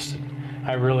flabbergasted.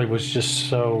 I really was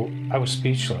just I was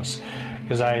speechless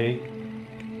because I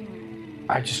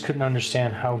just couldn't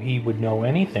understand how he would know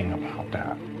anything about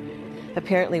that.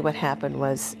 Apparently what happened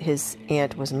was his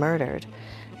aunt was murdered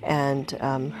and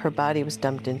her body was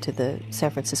dumped into the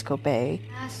San Francisco Bay.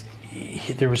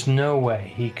 There was no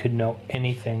way he could know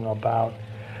anything about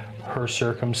her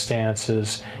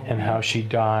circumstances and how she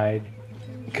died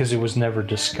because it was never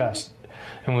discussed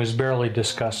and was barely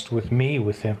discussed with me,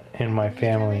 with him and my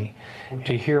family.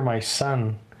 To hear my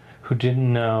son, who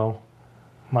didn't know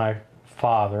my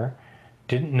father,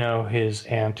 didn't know his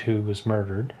aunt who was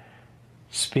murdered,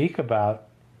 speak about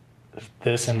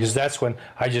this, and because that's when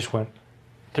I just went,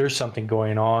 there's something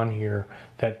going on here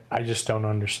that I just don't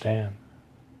understand.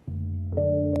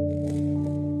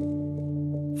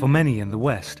 For many in the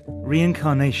West,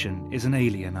 reincarnation is an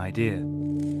alien idea.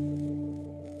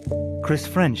 Chris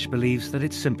French believes that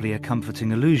it's simply a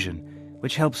comforting illusion,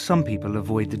 which helps some people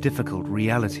avoid the difficult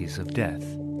realities of death.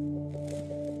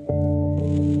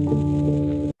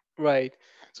 Right.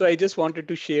 So I just wanted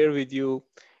to share with you,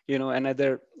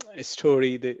 another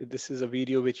story. This is a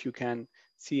video which you can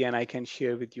see and I can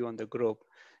share with you on the group.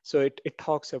 So it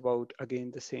talks about,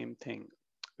 again, the same thing,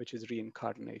 which is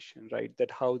reincarnation, right? That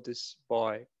how this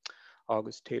boy,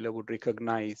 August Taylor, would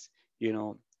recognize,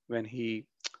 when he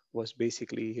was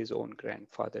basically his own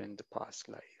grandfather in the past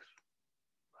life,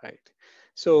 right?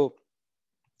 So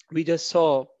we just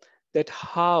saw that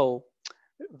how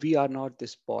we are not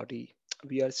this body,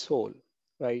 we are soul,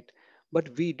 right?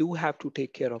 But we do have to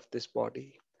take care of this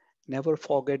body. Never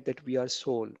forget that we are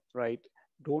soul, right?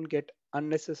 Don't get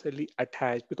unnecessarily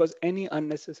attached, because any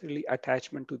unnecessarily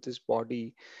attachment to this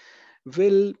body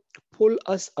will pull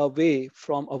us away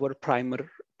from our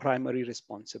primary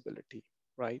responsibility,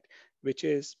 right? Which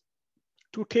is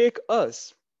to take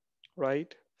us,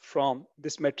 right, from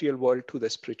this material world to the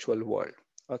spiritual world.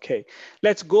 Okay,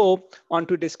 let's go on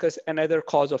to discuss another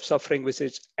cause of suffering, which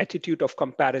is attitude of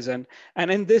comparison. And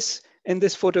in this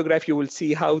photograph, you will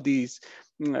see how these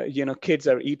kids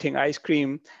are eating ice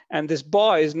cream, and this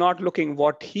boy is not looking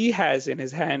what he has in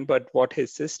his hand, but what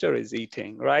his sister is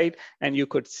eating, right? And you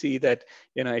could see that,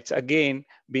 it's again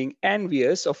being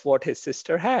envious of what his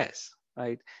sister has,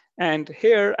 right? And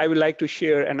here I would like to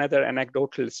share another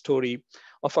anecdotal story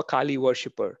of a Kali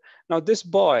worshipper. Now this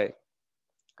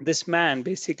man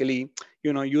basically,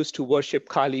 used to worship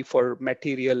Kali for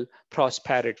material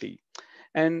prosperity.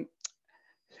 And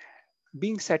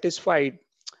being satisfied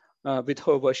with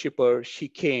her worshipper, she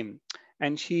came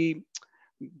and she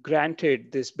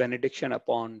granted this benediction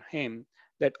upon him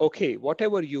that, okay,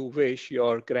 whatever you wish,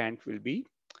 your grant will be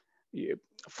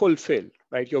fulfilled,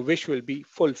 right? Your wish will be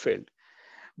fulfilled.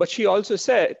 But she also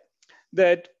said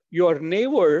that your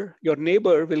neighbor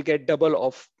will get double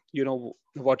of,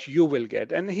 what you will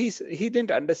get. And he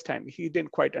didn't understand. He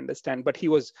didn't quite understand, but he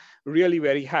was really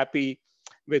very happy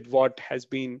with what has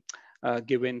been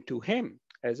given to him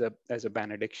as a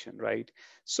benediction, right?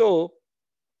 So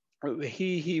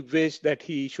he wished that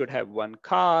he should have one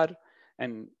car,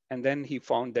 and then he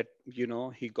found that,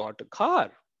 he got a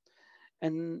car.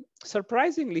 And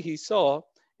surprisingly, he saw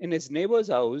in his neighbor's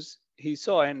house,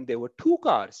 and there were two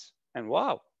cars. And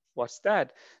wow, what's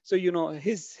that? So,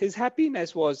 his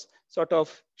happiness was sort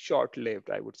of short-lived,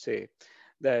 I would say.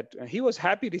 That he was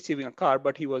happy receiving a car,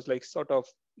 but he was like sort of,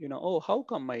 oh, how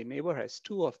come my neighbor has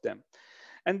two of them?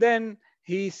 And then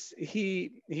he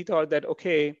thought that,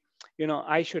 okay,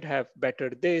 I should have better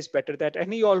this, better that.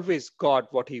 And he always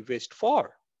got what he wished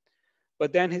for.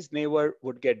 But then his neighbor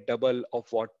would get double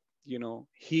of what,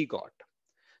 he got.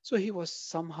 So he was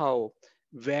somehow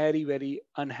very, very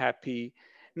unhappy,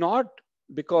 not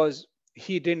because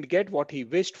he didn't get what he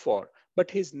wished for, but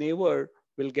his neighbor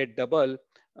will get double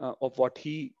of what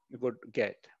he would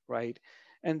get, right?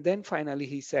 And then finally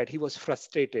he said he was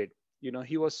frustrated.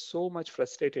 He was so much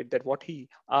frustrated that what he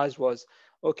asked was,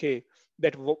 okay,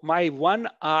 that my one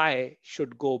eye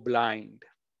should go blind,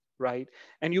 right?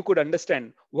 And you could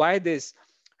understand why this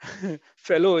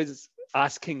fellow is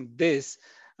asking this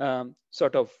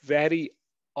sort of very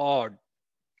odd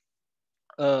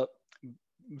uh,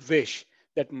 wish,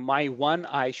 that my one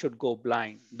eye should go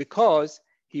blind, because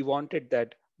he wanted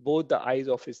that both the eyes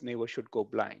of his neighbor should go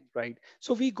blind, right?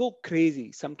 So we go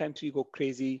crazy. Sometimes we go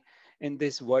crazy in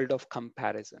this world of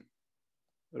comparison,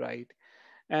 right?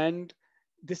 And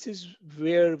this is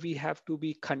where we have to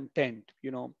be content.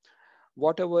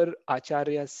 Whatever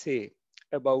acharyas say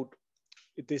about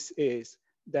this is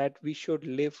that we should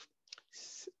live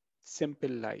s- simple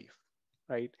life,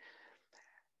 right?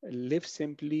 Live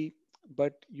simply,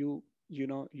 but you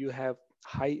have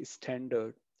high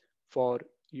standard for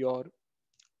your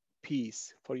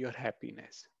peace, for your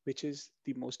happiness, which is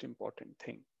the most important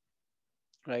thing,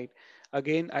 right?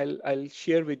 Again, I'll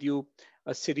share with you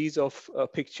a series of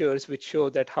pictures which show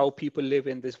that how people live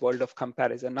in this world of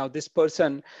comparison. Now this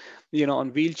person,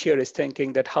 on wheelchair, is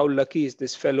thinking that how lucky is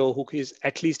this fellow who is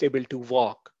at least able to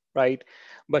walk, right?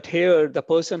 But here the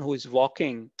person who is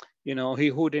walking, he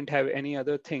who didn't have any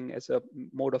other thing as a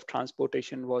mode of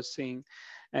transportation, was seeing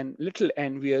and little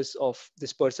envious of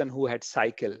this person who had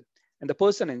cycle, and the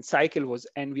person in cycle was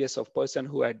envious of person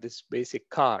who had this basic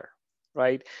car,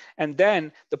 right? And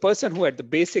then the person who had the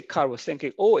basic car was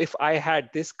thinking, oh, if I had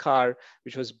this car,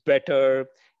 which was better,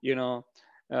 you know,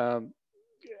 um,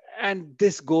 and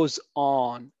this goes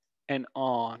on and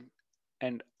on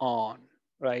and on,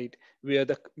 right? Where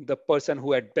the person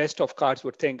who had best of cars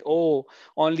would think, oh,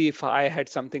 only if I had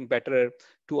something better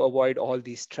to avoid all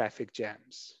these traffic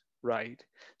jams, right?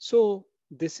 So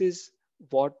this is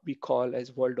what we call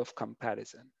as world of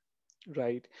comparison,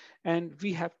 right? And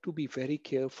we have to be very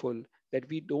careful that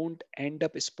we don't end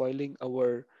up spoiling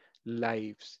our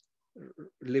lives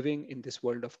living in this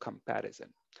world of comparison.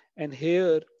 And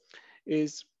here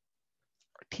is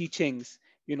teachings,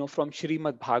 from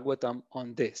Srimad Bhagavatam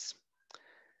on this.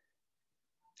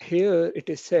 Here it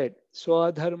is said,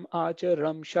 Swadharm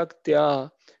acharam shaktya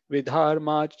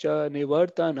vidharmacha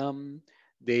nivartanam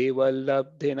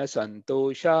devallabdhena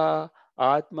santosha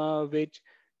atma vich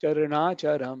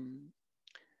charanacharam.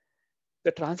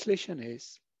 The translation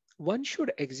is, one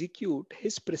should execute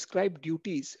his prescribed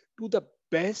duties to the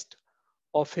best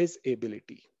of his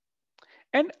ability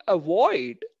and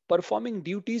avoid performing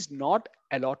duties not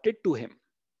allotted to him.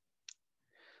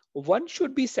 One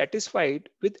should be satisfied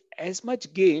with as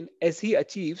much gain as he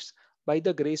achieves by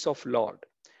the grace of Lord,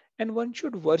 and one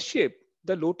should worship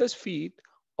the lotus feet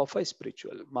of a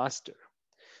spiritual master.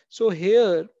 So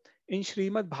here in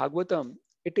Srimad Bhagavatam,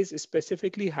 it is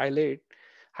specifically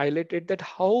highlighted that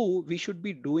how we should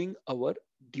be doing our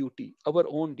duty, our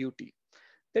own duty,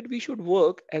 that we should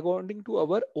work according to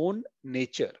our own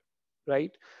nature,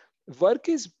 right? Work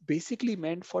is basically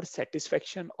meant for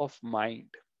satisfaction of mind.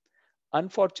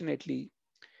 Unfortunately,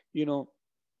 you know,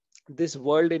 this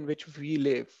world in which we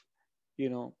live, you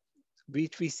know,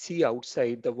 which we see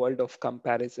outside, the world of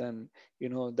comparison,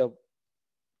 the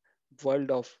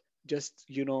world of just,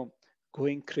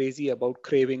 going crazy about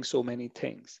craving so many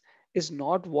things, is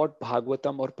not what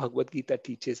Bhagavatam or Bhagavad Gita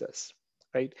teaches us,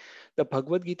 right? The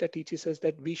Bhagavad Gita teaches us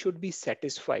that we should be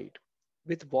satisfied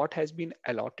with what has been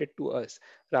allotted to us,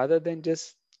 rather than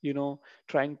just,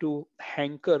 trying to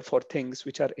hanker for things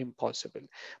which are impossible.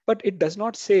 But it does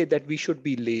not say that we should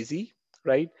be lazy,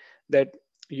 right? That,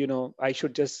 I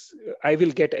should just, I will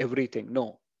get everything.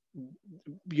 No,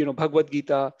 Bhagavad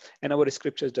Gita and our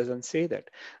scriptures doesn't say that.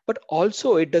 But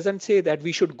also it doesn't say that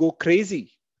we should go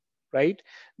crazy, right?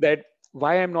 That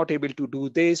why I'm not able to do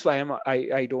this, why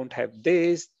I don't have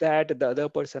this, that the other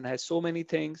person has so many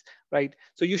things, right?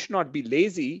 So you should not be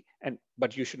lazy,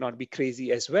 but you should not be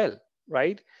crazy as well,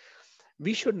 right?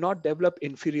 We should not develop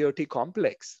inferiority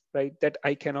complex, right? That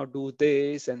I cannot do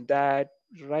this and that,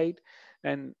 right?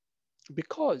 And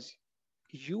because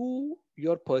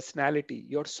your personality,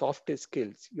 your soft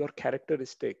skills, your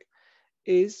characteristic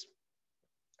is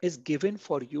is given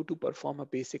for you to perform a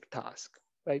basic task,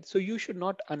 right? So you should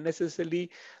not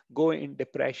unnecessarily go in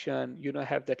depression,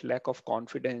 have that lack of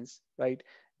confidence, right?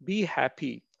 Be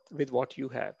happy with what you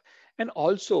have. And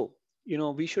also,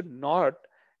 we should not,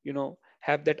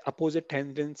 have that opposite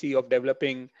tendency of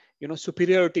developing,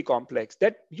 superiority complex,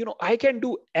 that, I can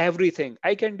do everything,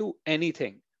 I can do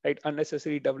anything, right?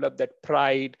 Unnecessarily develop that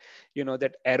pride,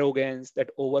 that arrogance, that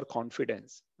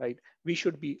overconfidence, right? We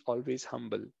should be always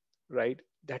humble, right?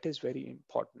 That is very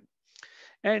important.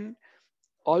 And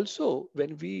also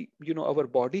when our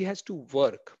body has to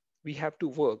work, we have to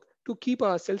work to keep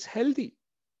ourselves healthy,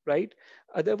 right?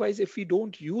 Otherwise, if we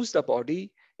don't use the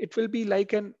body, it will be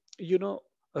like an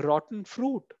a rotten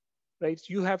fruit, right?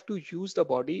 You have to use the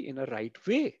body in a right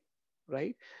way,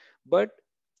 right? But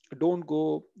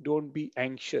don't be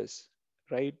anxious,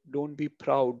 right? Don't be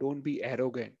proud, don't be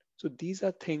arrogant. So these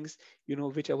are things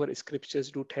which our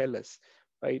scriptures do tell us,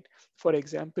 right? For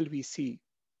example, we see,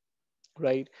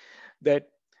 right, that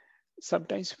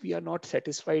sometimes we are not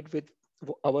satisfied with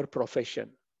our profession,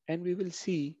 and we will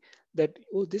see that,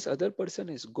 oh, this other person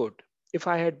is good. If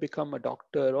I had become a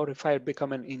doctor, or if I had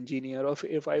become an engineer, or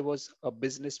if I was a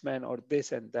businessman, or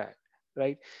this and that,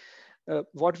 right?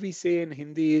 What we say in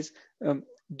Hindi is,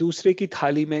 दूसरे की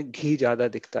थाली में घी ज्यादा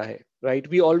दिखता है, right?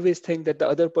 We always think that the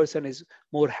other person is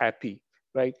more happy,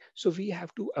 right? So we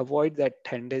have to avoid that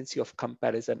tendency of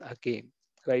comparison again,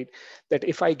 right? That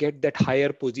if I get that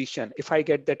higher position, if I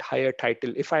get that higher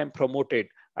title, if I am promoted,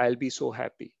 I'll be so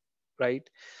happy, right?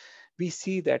 We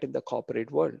see that in the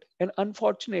corporate world, and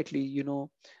unfortunately,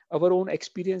 our own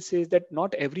experience says that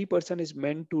not every person is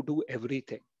meant to do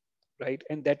everything, right?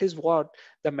 And that is what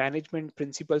the management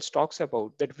principles talks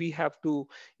about, that we have to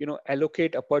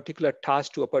allocate a particular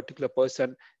task to a particular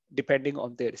person depending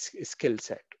on their skill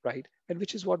set, right? And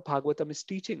which is what Bhagavatam is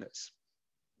teaching us.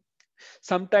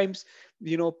 Sometimes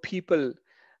people,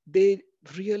 they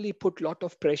really put lot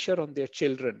of pressure on their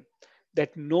children,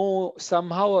 that no,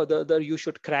 somehow or the other you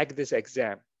should crack this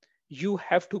exam, you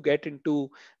have to get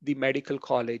into the medical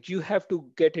college, you have to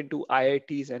get into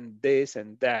IITs and this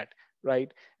and that,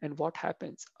 right? And what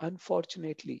happens,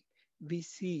 unfortunately, we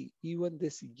see even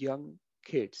this young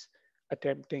kids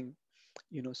attempting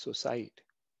suicide,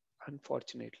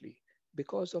 unfortunately,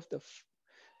 because of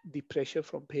the pressure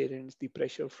from parents, the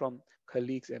pressure from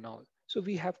colleagues and all. So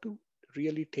we have to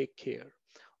really take care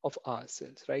of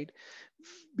ourselves, right?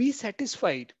 Be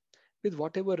satisfied with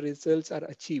whatever results are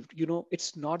achieved.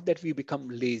 It's not that we become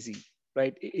lazy,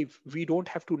 right? If we don't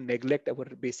have to neglect our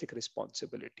basic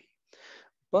responsibility,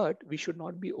 but we should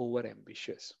not be over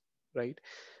ambitious, right?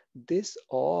 This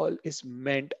all is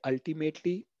meant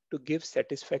ultimately to give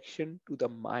satisfaction to the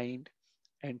mind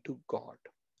and to God,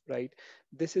 right?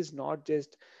 This is not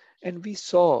just, and we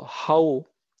saw how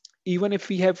even if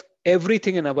we have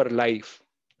everything in our life,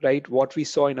 right? What we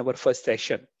saw in our first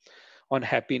session on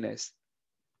happiness,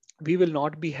 we will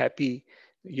not be happy,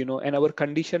 and our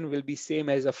condition will be same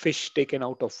as a fish taken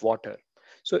out of water.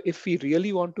 So if we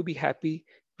really want to be happy,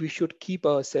 we should keep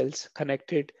ourselves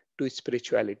connected to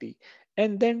spirituality,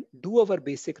 and then do our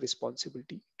basic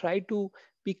responsibility. Try to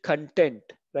be content,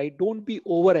 right? Don't be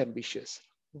over ambitious.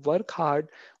 Work hard,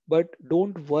 but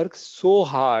don't work so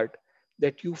hard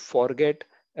that you forget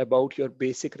about your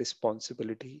basic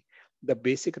responsibility, the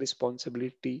basic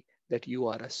responsibility that you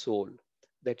are a soul,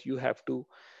 that you have to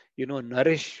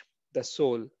nourish the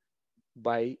soul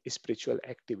by spiritual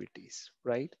activities,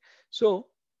 right? So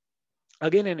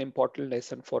again, an important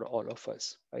lesson for all of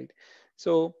us, right?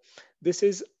 So this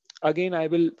is, again, I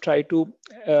will try to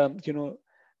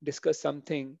discuss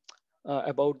something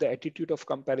about the attitude of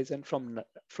comparison from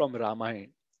Ramayana,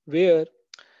 where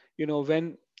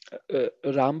when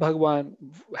Ram Bhagwan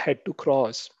had to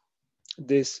cross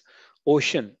this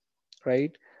ocean,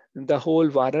 right? The whole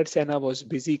Varar Sena was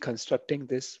busy constructing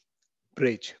this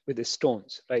bridge with the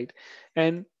stones, right?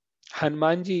 And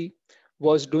Hanumanji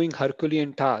was doing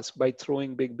Herculean task by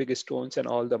throwing big stones and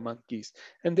all the monkeys.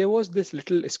 And there was this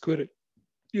little squirrel,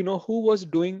 who was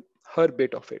doing her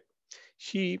bit of it.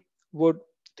 She would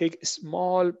take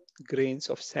small grains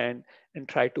of sand and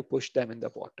try to push them in the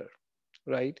water,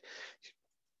 right?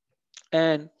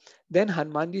 And then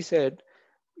Hanumanji said,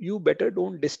 you better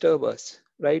don't disturb us,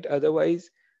 right? Otherwise,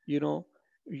 you know,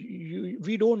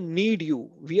 we don't need you.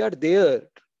 We are there.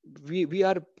 We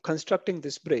are constructing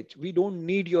this bridge. We don't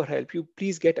need your help. You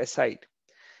please get aside.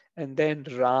 And then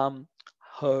Ram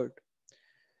heard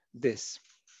this,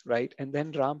 right? And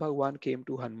then Ram Bhagwan came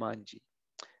to Hanumanji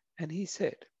and he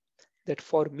said that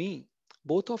for me,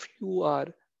 both of you are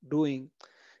doing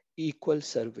equal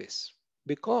service,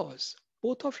 because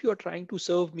both of you are trying to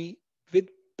serve me with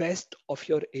best of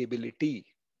your ability,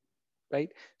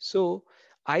 right? So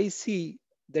I see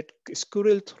that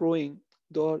squirrel throwing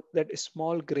that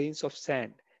small grains of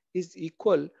sand is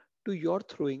equal to your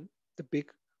throwing the big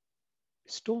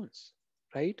stones,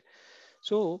 right?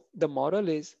 So the moral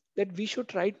is that we should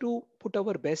try to put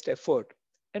our best effort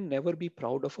and never be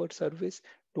proud of our service.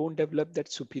 Don't develop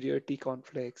that superiority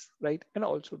complex, right? And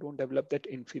also don't develop that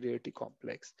inferiority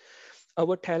complex.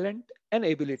 Our talent and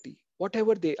ability,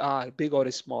 whatever they are, big or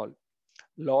small,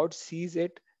 Lord sees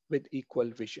it with equal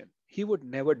vision. He would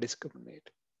never discriminate,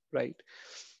 right?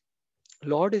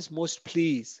 Lord is most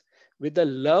pleased with the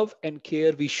love and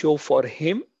care we show for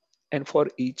Him and for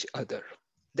each other.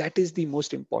 That is the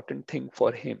most important thing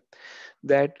for Him.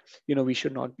 That, we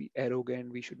should not be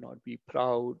arrogant, we should not be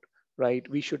proud, right?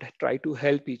 We should try to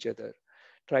help each other,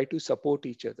 try to support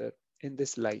each other in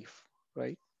this life,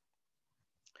 right?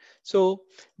 So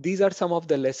these are some of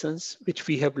the lessons which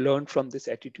we have learned from this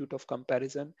attitude of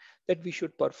comparison, that we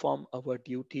should perform our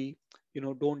duty.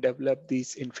 Don't develop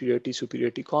these inferiority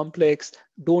superiority complex.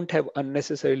 Don't have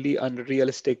unnecessarily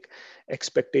unrealistic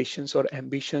expectations or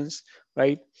ambitions,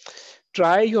 right?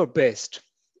 Try your best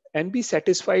and be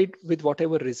satisfied with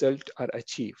whatever result are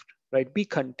achieved, right? Be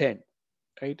content,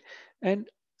 right? And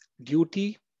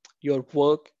duty, your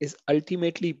work is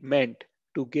ultimately meant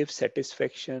to give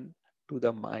satisfaction to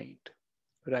the mind,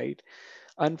 right?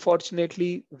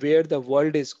 Unfortunately, where the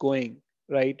world is going,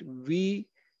 right, we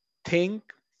think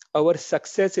our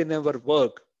success in our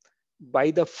work by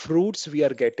the fruits we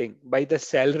are getting, by the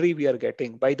salary we are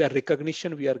getting, by the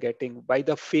recognition we are getting, by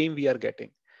the fame we are getting.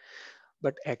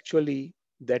 But actually,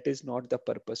 that is not the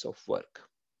purpose of work,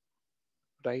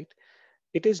 right?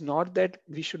 It is not that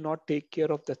we should not take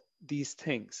care of these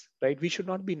things, right? We should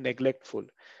not be neglectful.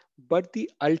 But the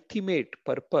ultimate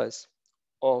purpose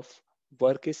of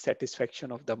work is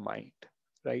satisfaction of the mind,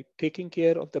 right? Taking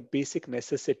care of the basic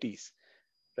necessities,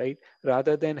 right?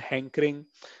 Rather than hankering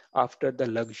after the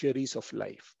luxuries of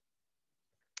life.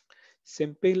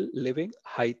 Simple living,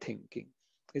 high thinking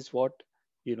is what,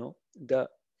 the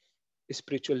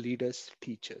spiritual leaders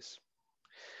teach us.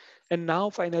 And now,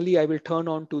 finally, I will turn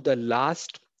on to the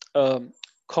last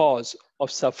cause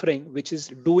of suffering, which is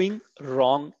doing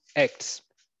wrong acts,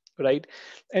 right?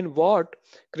 And what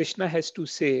Krishna has to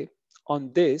say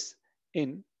on this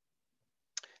in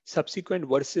subsequent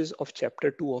verses of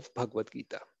chapter 2 of Bhagavad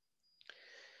Gita.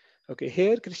 Okay,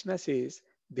 here Krishna says,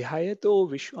 Dhyayato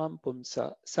Vishwam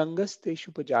Pumsa Sangaste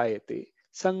Shupajayate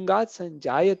Sangat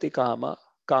Sanjayate Kama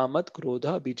Kamat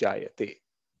Krodha Bijayate.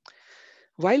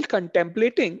 While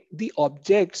contemplating the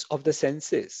objects of the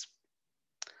senses,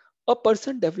 a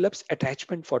person develops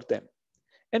attachment for them.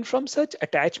 And from such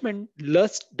attachment,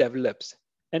 lust develops.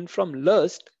 And from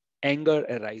lust, anger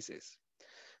arises.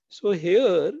 So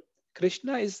here,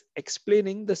 Krishna is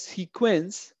explaining the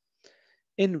sequence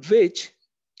in which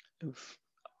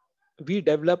we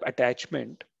develop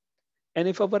attachment. And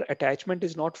if our attachment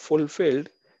is not fulfilled,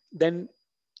 then,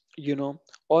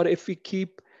 or if we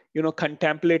keep,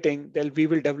 contemplating, then we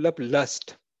will develop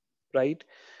lust, right?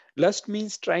 Lust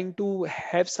means trying to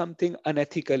have something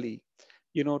unethically,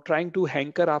 trying to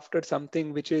hanker after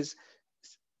something which is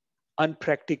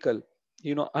unpractical,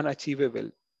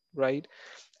 unachievable, right?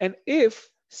 And if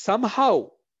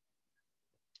somehow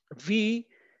we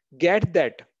get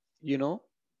that, you know,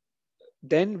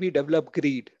 then we develop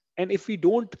greed. And if we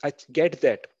don't get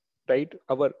that, right,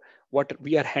 our what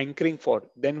we are hankering for,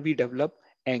 then we develop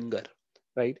anger,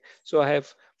 right? So I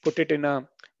have put it in a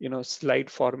slide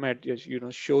format, just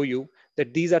show you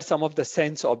that these are some of the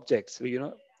sense objects,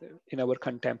 in our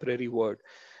contemporary world,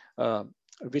 uh,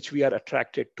 which we are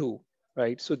attracted to,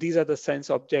 right? So these are the sense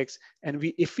objects, and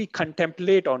if we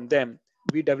contemplate on them,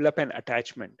 we develop an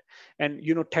attachment. And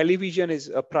television is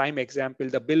a prime example,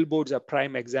 the billboards are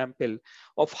prime example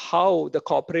of how the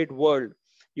corporate world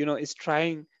is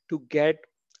trying to get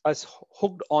us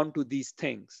hooked onto these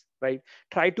things, right?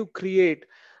 Try to create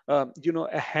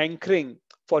a hankering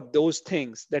for those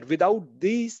things, that without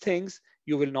these things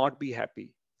you will not be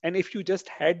happy, and if you just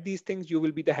had these things you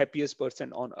will be the happiest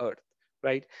person on earth,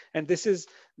 right? And this is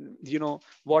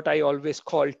what I always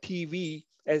call TV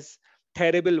as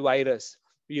terrible virus,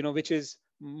 which is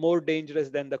more dangerous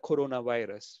than the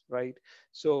coronavirus, right?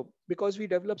 So because we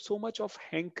develop so much of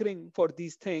hankering for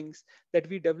these things, that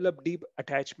we develop deep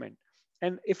attachment.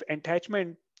 And if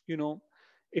attachment,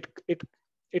 it it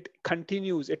it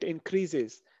continues, it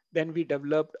increases, then we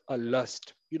develop a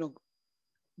lust.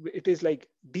 It is like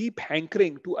deep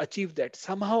hankering to achieve that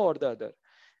somehow or the other.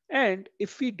 And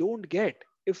if we don't get,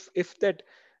 if that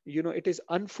it is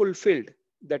unfulfilled,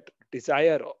 that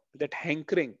desire, that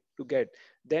hankering to get,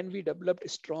 then we developed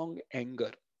strong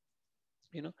anger.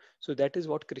 So that is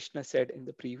what Krishna said in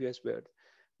the previous word,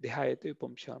 Dhyayate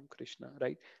Pumsham Krishna,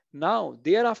 right? Now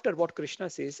thereafter, what Krishna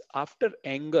says, after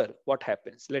anger, what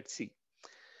happens? Let's see.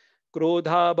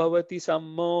 Krodha bhavati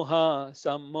sammoha,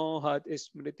 sammohat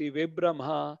smriti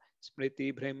vibramha,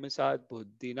 smriti brahmasad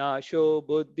buddhinasho,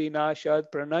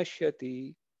 buddhinashad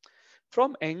pranashyati.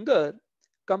 From anger,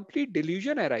 complete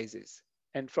delusion arises,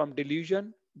 and from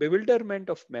delusion, bewilderment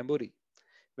of memory.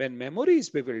 When memory is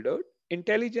bewildered,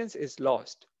 intelligence is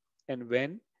lost. And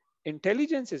when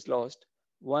intelligence is lost,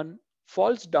 one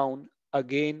falls down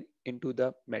again into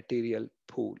the material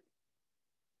pool.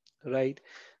 Right?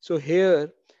 So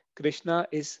here, Krishna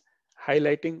is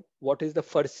highlighting what is the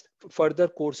first further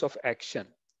course of action.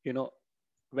 You know,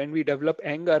 when we develop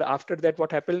anger, after that,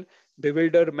 what happened?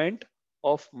 Bewilderment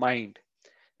of mind,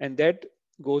 and that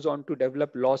goes on to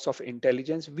develop loss of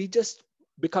intelligence. We just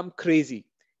become crazy.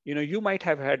 You know, you might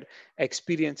have had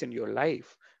experience in your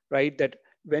life, right, that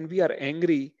when we are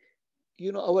angry,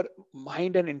 you know, our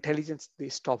mind and intelligence, they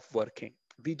stop working.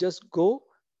 We just go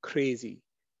crazy,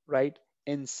 right?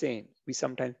 Insane. We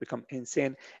sometimes become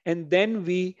insane, and then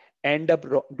we end up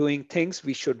doing things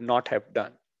we should not have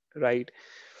done, right?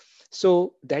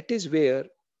 So that is where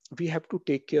we have to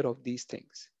take care of these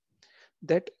things.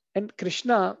 That, and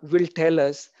Krishna will tell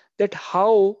us that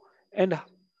how and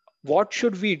what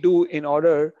should we do in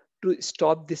order to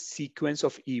stop this sequence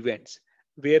of events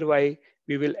whereby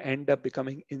we will end up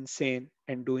becoming insane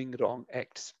and doing wrong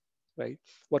acts, right?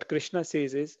 What Krishna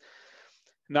says is,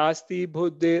 nasti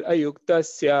buddhir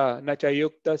ayuktasya na cha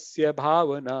yuktasya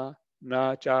bhavana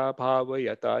na cha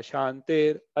bhavayata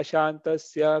shantir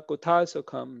ashantasya kutha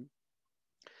sukham.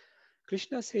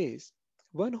 Krishna says,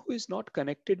 one who is not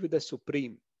connected with the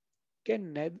Supreme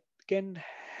can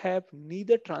have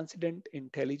neither transcendent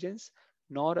intelligence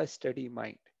nor a steady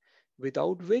mind,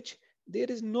 without which there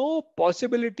is no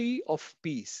possibility of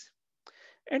peace.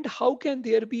 And how can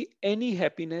there be any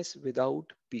happiness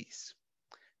without peace?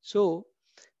 So,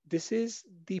 this is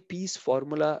the peace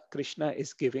formula Krishna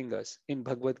is giving us in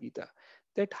Bhagavad Gita,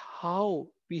 that how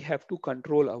we have to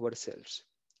control ourselves,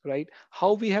 right?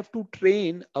 How we have to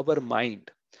train our mind.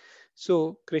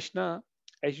 So Krishna,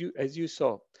 as you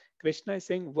saw, Krishna is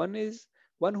saying one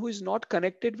who is not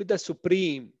connected with the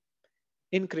Supreme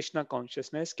in Krishna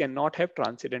consciousness cannot have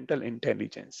transcendental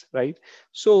intelligence, right?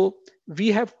 So we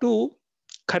have to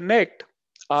connect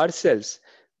ourselves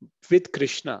with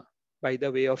Krishna by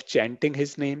the way of chanting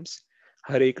his names.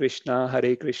 Hare Krishna,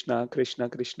 Hare Krishna, Krishna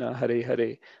Krishna, Hare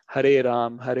Hare, Hare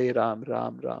Ram, Ram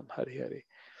Ram, Hare Hare.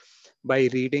 By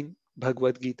reading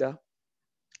Bhagavad Gita,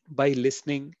 by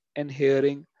listening and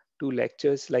hearing to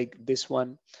lectures like this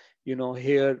one, you know,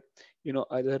 hear, you know,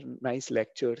 other nice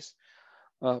lectures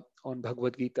on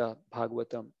Bhagavad Gita,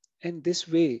 Bhagavatam. And this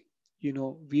way, you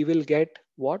know, we will get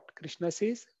what Krishna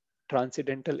says,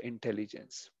 transcendental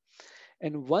intelligence.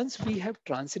 And once we have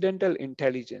transcendental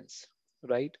intelligence,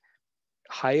 right,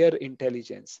 higher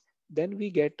intelligence, then we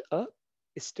get a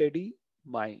steady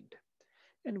mind.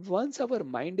 And once our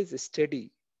mind is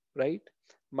steady, right,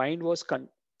 mind was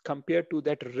compared to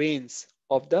that reins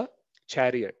of the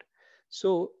chariot.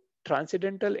 So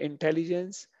transcendental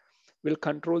intelligence will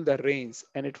control the reins,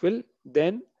 and it will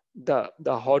then the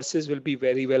horses will be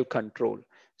very well controlled.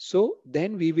 So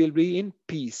then we will be in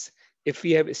peace. If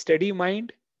we have a steady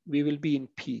mind, we will be in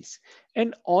peace.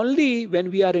 And only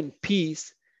when we are in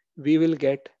peace, we will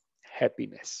get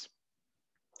happiness.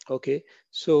 Okay,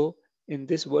 so in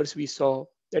this verse, we saw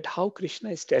that how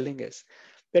Krishna is telling us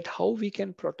that how we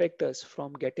can protect us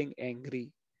from getting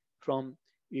angry, from,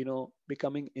 you know,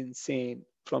 becoming insane,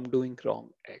 from doing wrong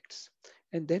acts.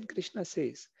 And then Krishna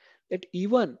says that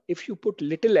even if you put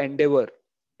little endeavor,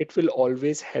 it will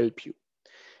always help you.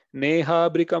 Neha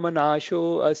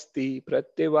brikamanasho asti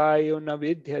pratyavayo na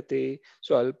vidyate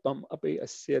swalpam api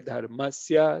asya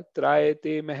dharmasya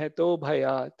trayate mehato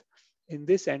bhayat. In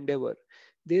this endeavor,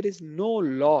 there is no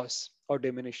loss or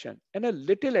diminution, and a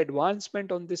little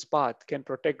advancement on this path can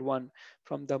protect one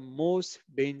from the most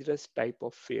dangerous type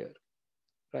of fear,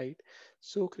 right?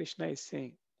 So Krishna is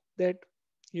saying that,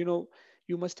 you know,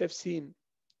 you must have seen,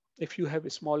 if you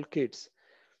have small kids,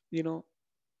 you know,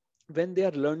 when they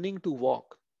are learning to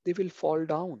walk, they will fall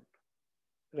down,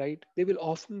 right? They will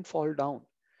often fall down,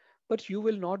 but you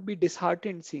will not be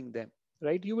disheartened seeing them,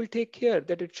 right? You will take care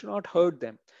that it should not hurt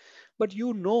them. But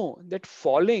you know that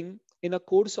falling in a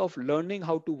course of learning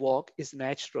how to walk is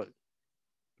natural,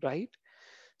 right?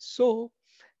 So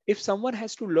if someone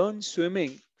has to learn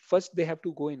swimming, first they have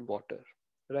to go in water,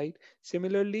 right?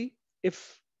 Similarly,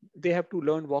 if they have to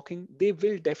learn walking, they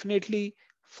will definitely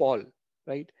fall,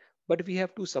 right? But we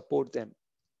have to support them,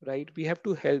 right? We have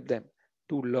to help them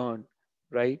to learn,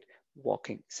 right?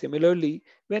 Walking. Similarly,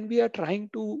 when we are trying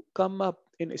to come up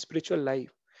in a spiritual life,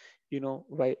 you know,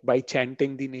 by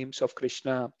chanting the names of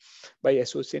Krishna, by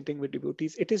associating with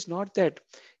devotees, it is not that,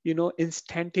 you know,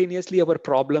 instantaneously our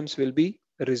problems will be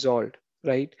resolved,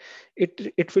 right?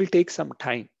 It will take some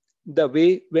time. The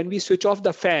way when we switch off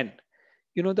the fan,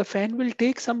 the fan will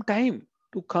take some time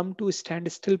to come to a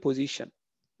standstill position,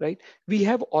 right? We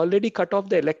have already cut off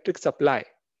the electric supply,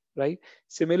 right?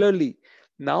 Similarly,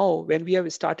 now when we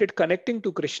have started connecting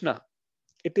to Krishna,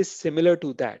 it is similar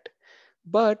to that.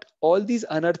 But all these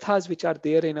anarthas which are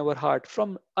there in our heart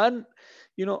from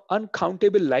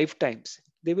uncountable lifetimes,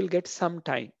 they will get some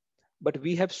time. But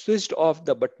we have switched off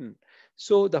the button,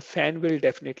 so the fan will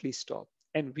definitely stop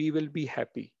and we will be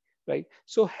happy, right?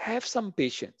 So have some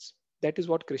patience. That is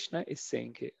what Krishna is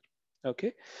saying here.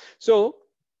 Okay, so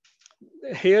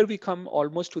here we come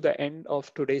almost to the end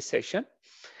of today's session.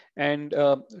 And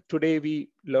today we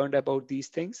learned about these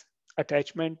things.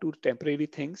 Attachment to temporary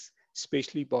things,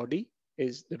 especially body,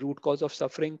 is the root cause of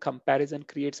suffering. Comparison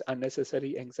creates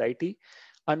unnecessary anxiety.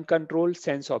 Uncontrolled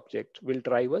sense object will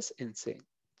drive us insane,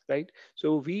 right?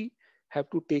 So we have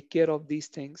to take care of these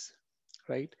things,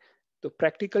 right? The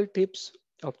practical tips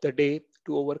of the day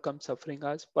to overcome suffering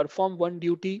are: perform one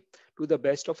duty to the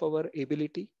best of our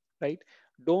ability, right?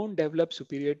 Don't develop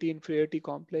superiority inferiority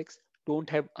complex. Don't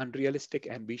have unrealistic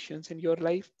ambitions in your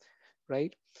life,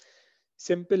 right?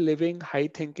 Simple living, high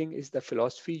thinking is the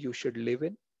philosophy you should live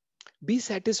in. Be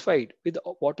satisfied with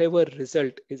whatever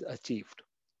result is achieved,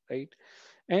 right?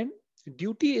 And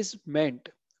duty is meant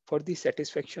for the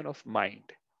satisfaction of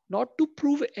mind, not to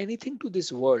prove anything to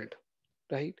this world,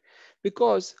 right?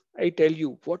 Because I tell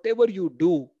you, whatever you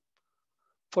do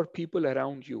for people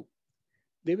around you,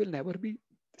 they will never be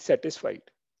satisfied.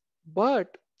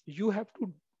 But you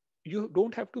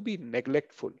don't have to be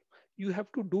neglectful. You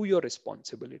have to do your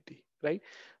responsibility, right?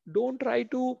 Don't try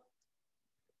to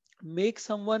make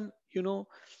someone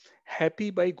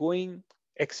happy by going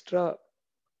extra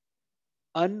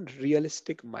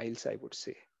unrealistic miles, I would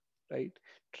say, right?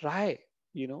 Try,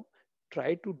 you know,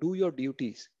 try to do your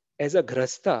duties. As a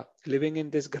grhasta living in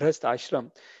this grhast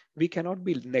ashram, we cannot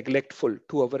be neglectful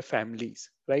to our families,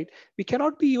 right? We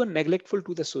cannot be even neglectful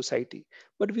to the society,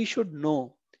 but we should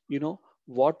know,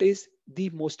 what is the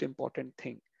most important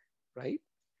thing, right?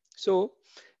 So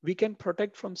we can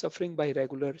protect from suffering by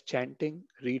regular chanting,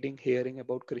 reading, hearing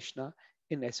about Krishna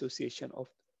in association of,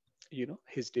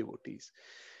 his devotees.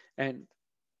 And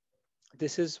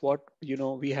this is what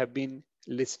we have been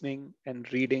listening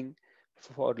and reading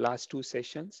for last two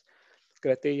sessions.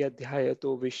 Krate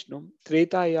yadhyayato vishnum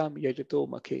tretayam yajato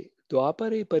makhe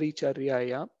dwapare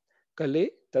paricharyayam kale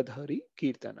tadhari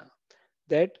kirtana.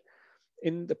 That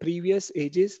in the previous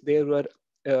ages there were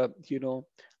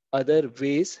other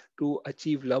ways to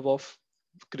achieve love of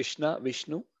Krishna,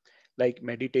 Vishnu, like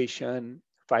meditation,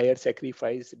 fire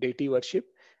sacrifice, deity worship.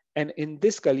 And in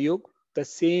this Kali Yuga, the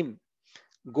same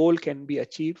goal can be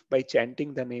achieved by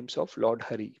chanting the names of Lord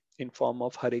Hari in form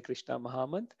of Hare Krishna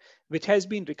Mahamantra, which has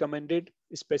been recommended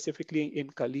specifically in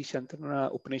Kali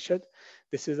Shantana Upanishad.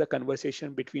 This is a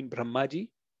conversation between Brahmaji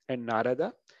and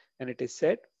Narada, and it is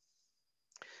said,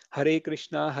 Hare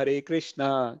Krishna,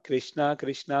 Krishna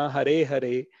Krishna, Hare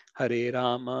Hare, Hare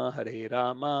Rama,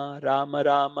 Rama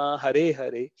Rama, Hare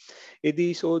Hare.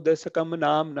 Idi so dasakam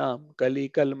nam kali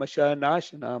kalmasha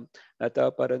nashanam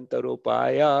nata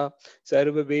parantaropaya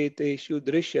sarvaveteshu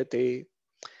drishyate.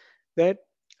 That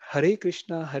Hare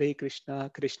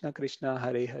Krishna, Krishna Krishna,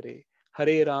 Hare Hare,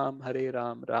 Hare Ram,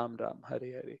 Ram Ram, Hare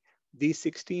Hare. These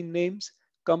 16 names,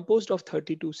 composed of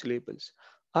 32 syllables,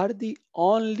 are the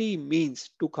only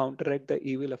means to counteract the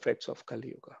evil effects of Kali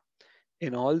Yuga.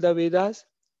 In all the Vedas,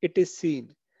 it is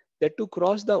seen that to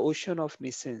cross the ocean of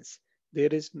nescience, there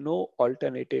is no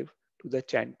alternative to the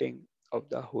chanting of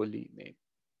the holy name.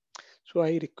 So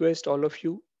I request all of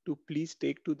you to please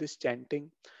take to this chanting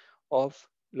of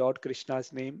Lord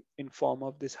Krishna's name in form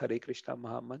of this Hare Krishna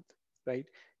Mahamantra, right?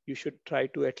 You should try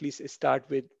to at least start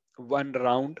with one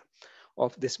round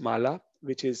of this mala,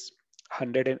 which is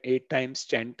 108 times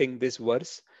chanting this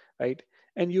verse, right?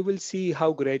 And you will see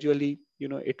how gradually,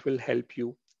 it will help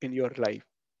you in your life.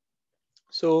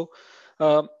 So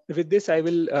with this, I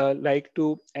will like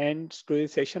to end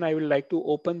today's session. I will like to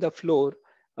open the floor.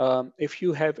 If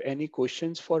you have any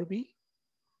questions for me,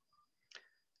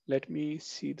 let me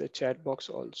see the chat box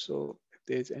also if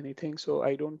there's anything. So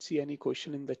I don't see any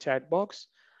question in the chat box.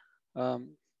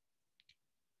 Um,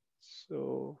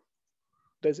 so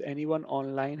does anyone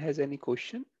online has any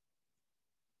question?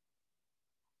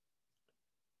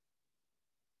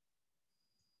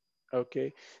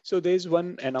 Okay, so there's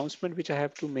one announcement which I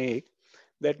have to make,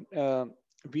 that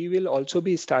we will also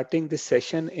be starting this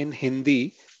session in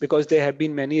Hindi, because there have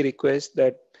been many requests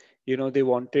that they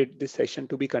wanted this session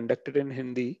to be conducted in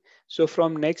Hindi. So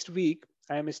from next week,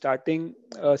 I am starting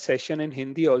a session in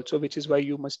Hindi also, which is why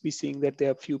you must be seeing that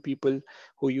there are few people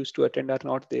who used to attend are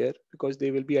not there, because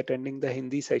they will be attending the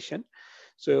Hindi session.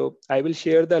 So I will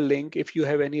share the link. If you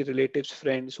have any relatives,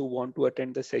 friends who want to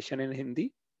attend the session in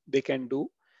Hindi, they can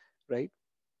do, right?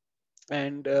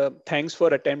 And thanks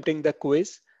for attempting the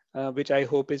quiz, which I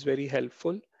hope is very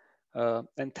helpful.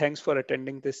 And thanks for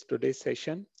attending this today's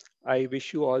session. I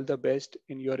wish you all the best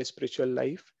in your spiritual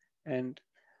life, and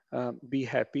be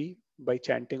happy by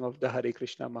chanting of the Hare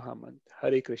Krishna Mahamantra.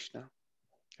 Hare Krishna.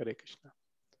 Hare Krishna.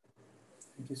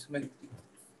 Thank you so much.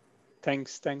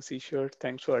 Thanks, Ishwar.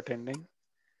 Thanks for attending.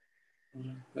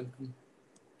 Welcome.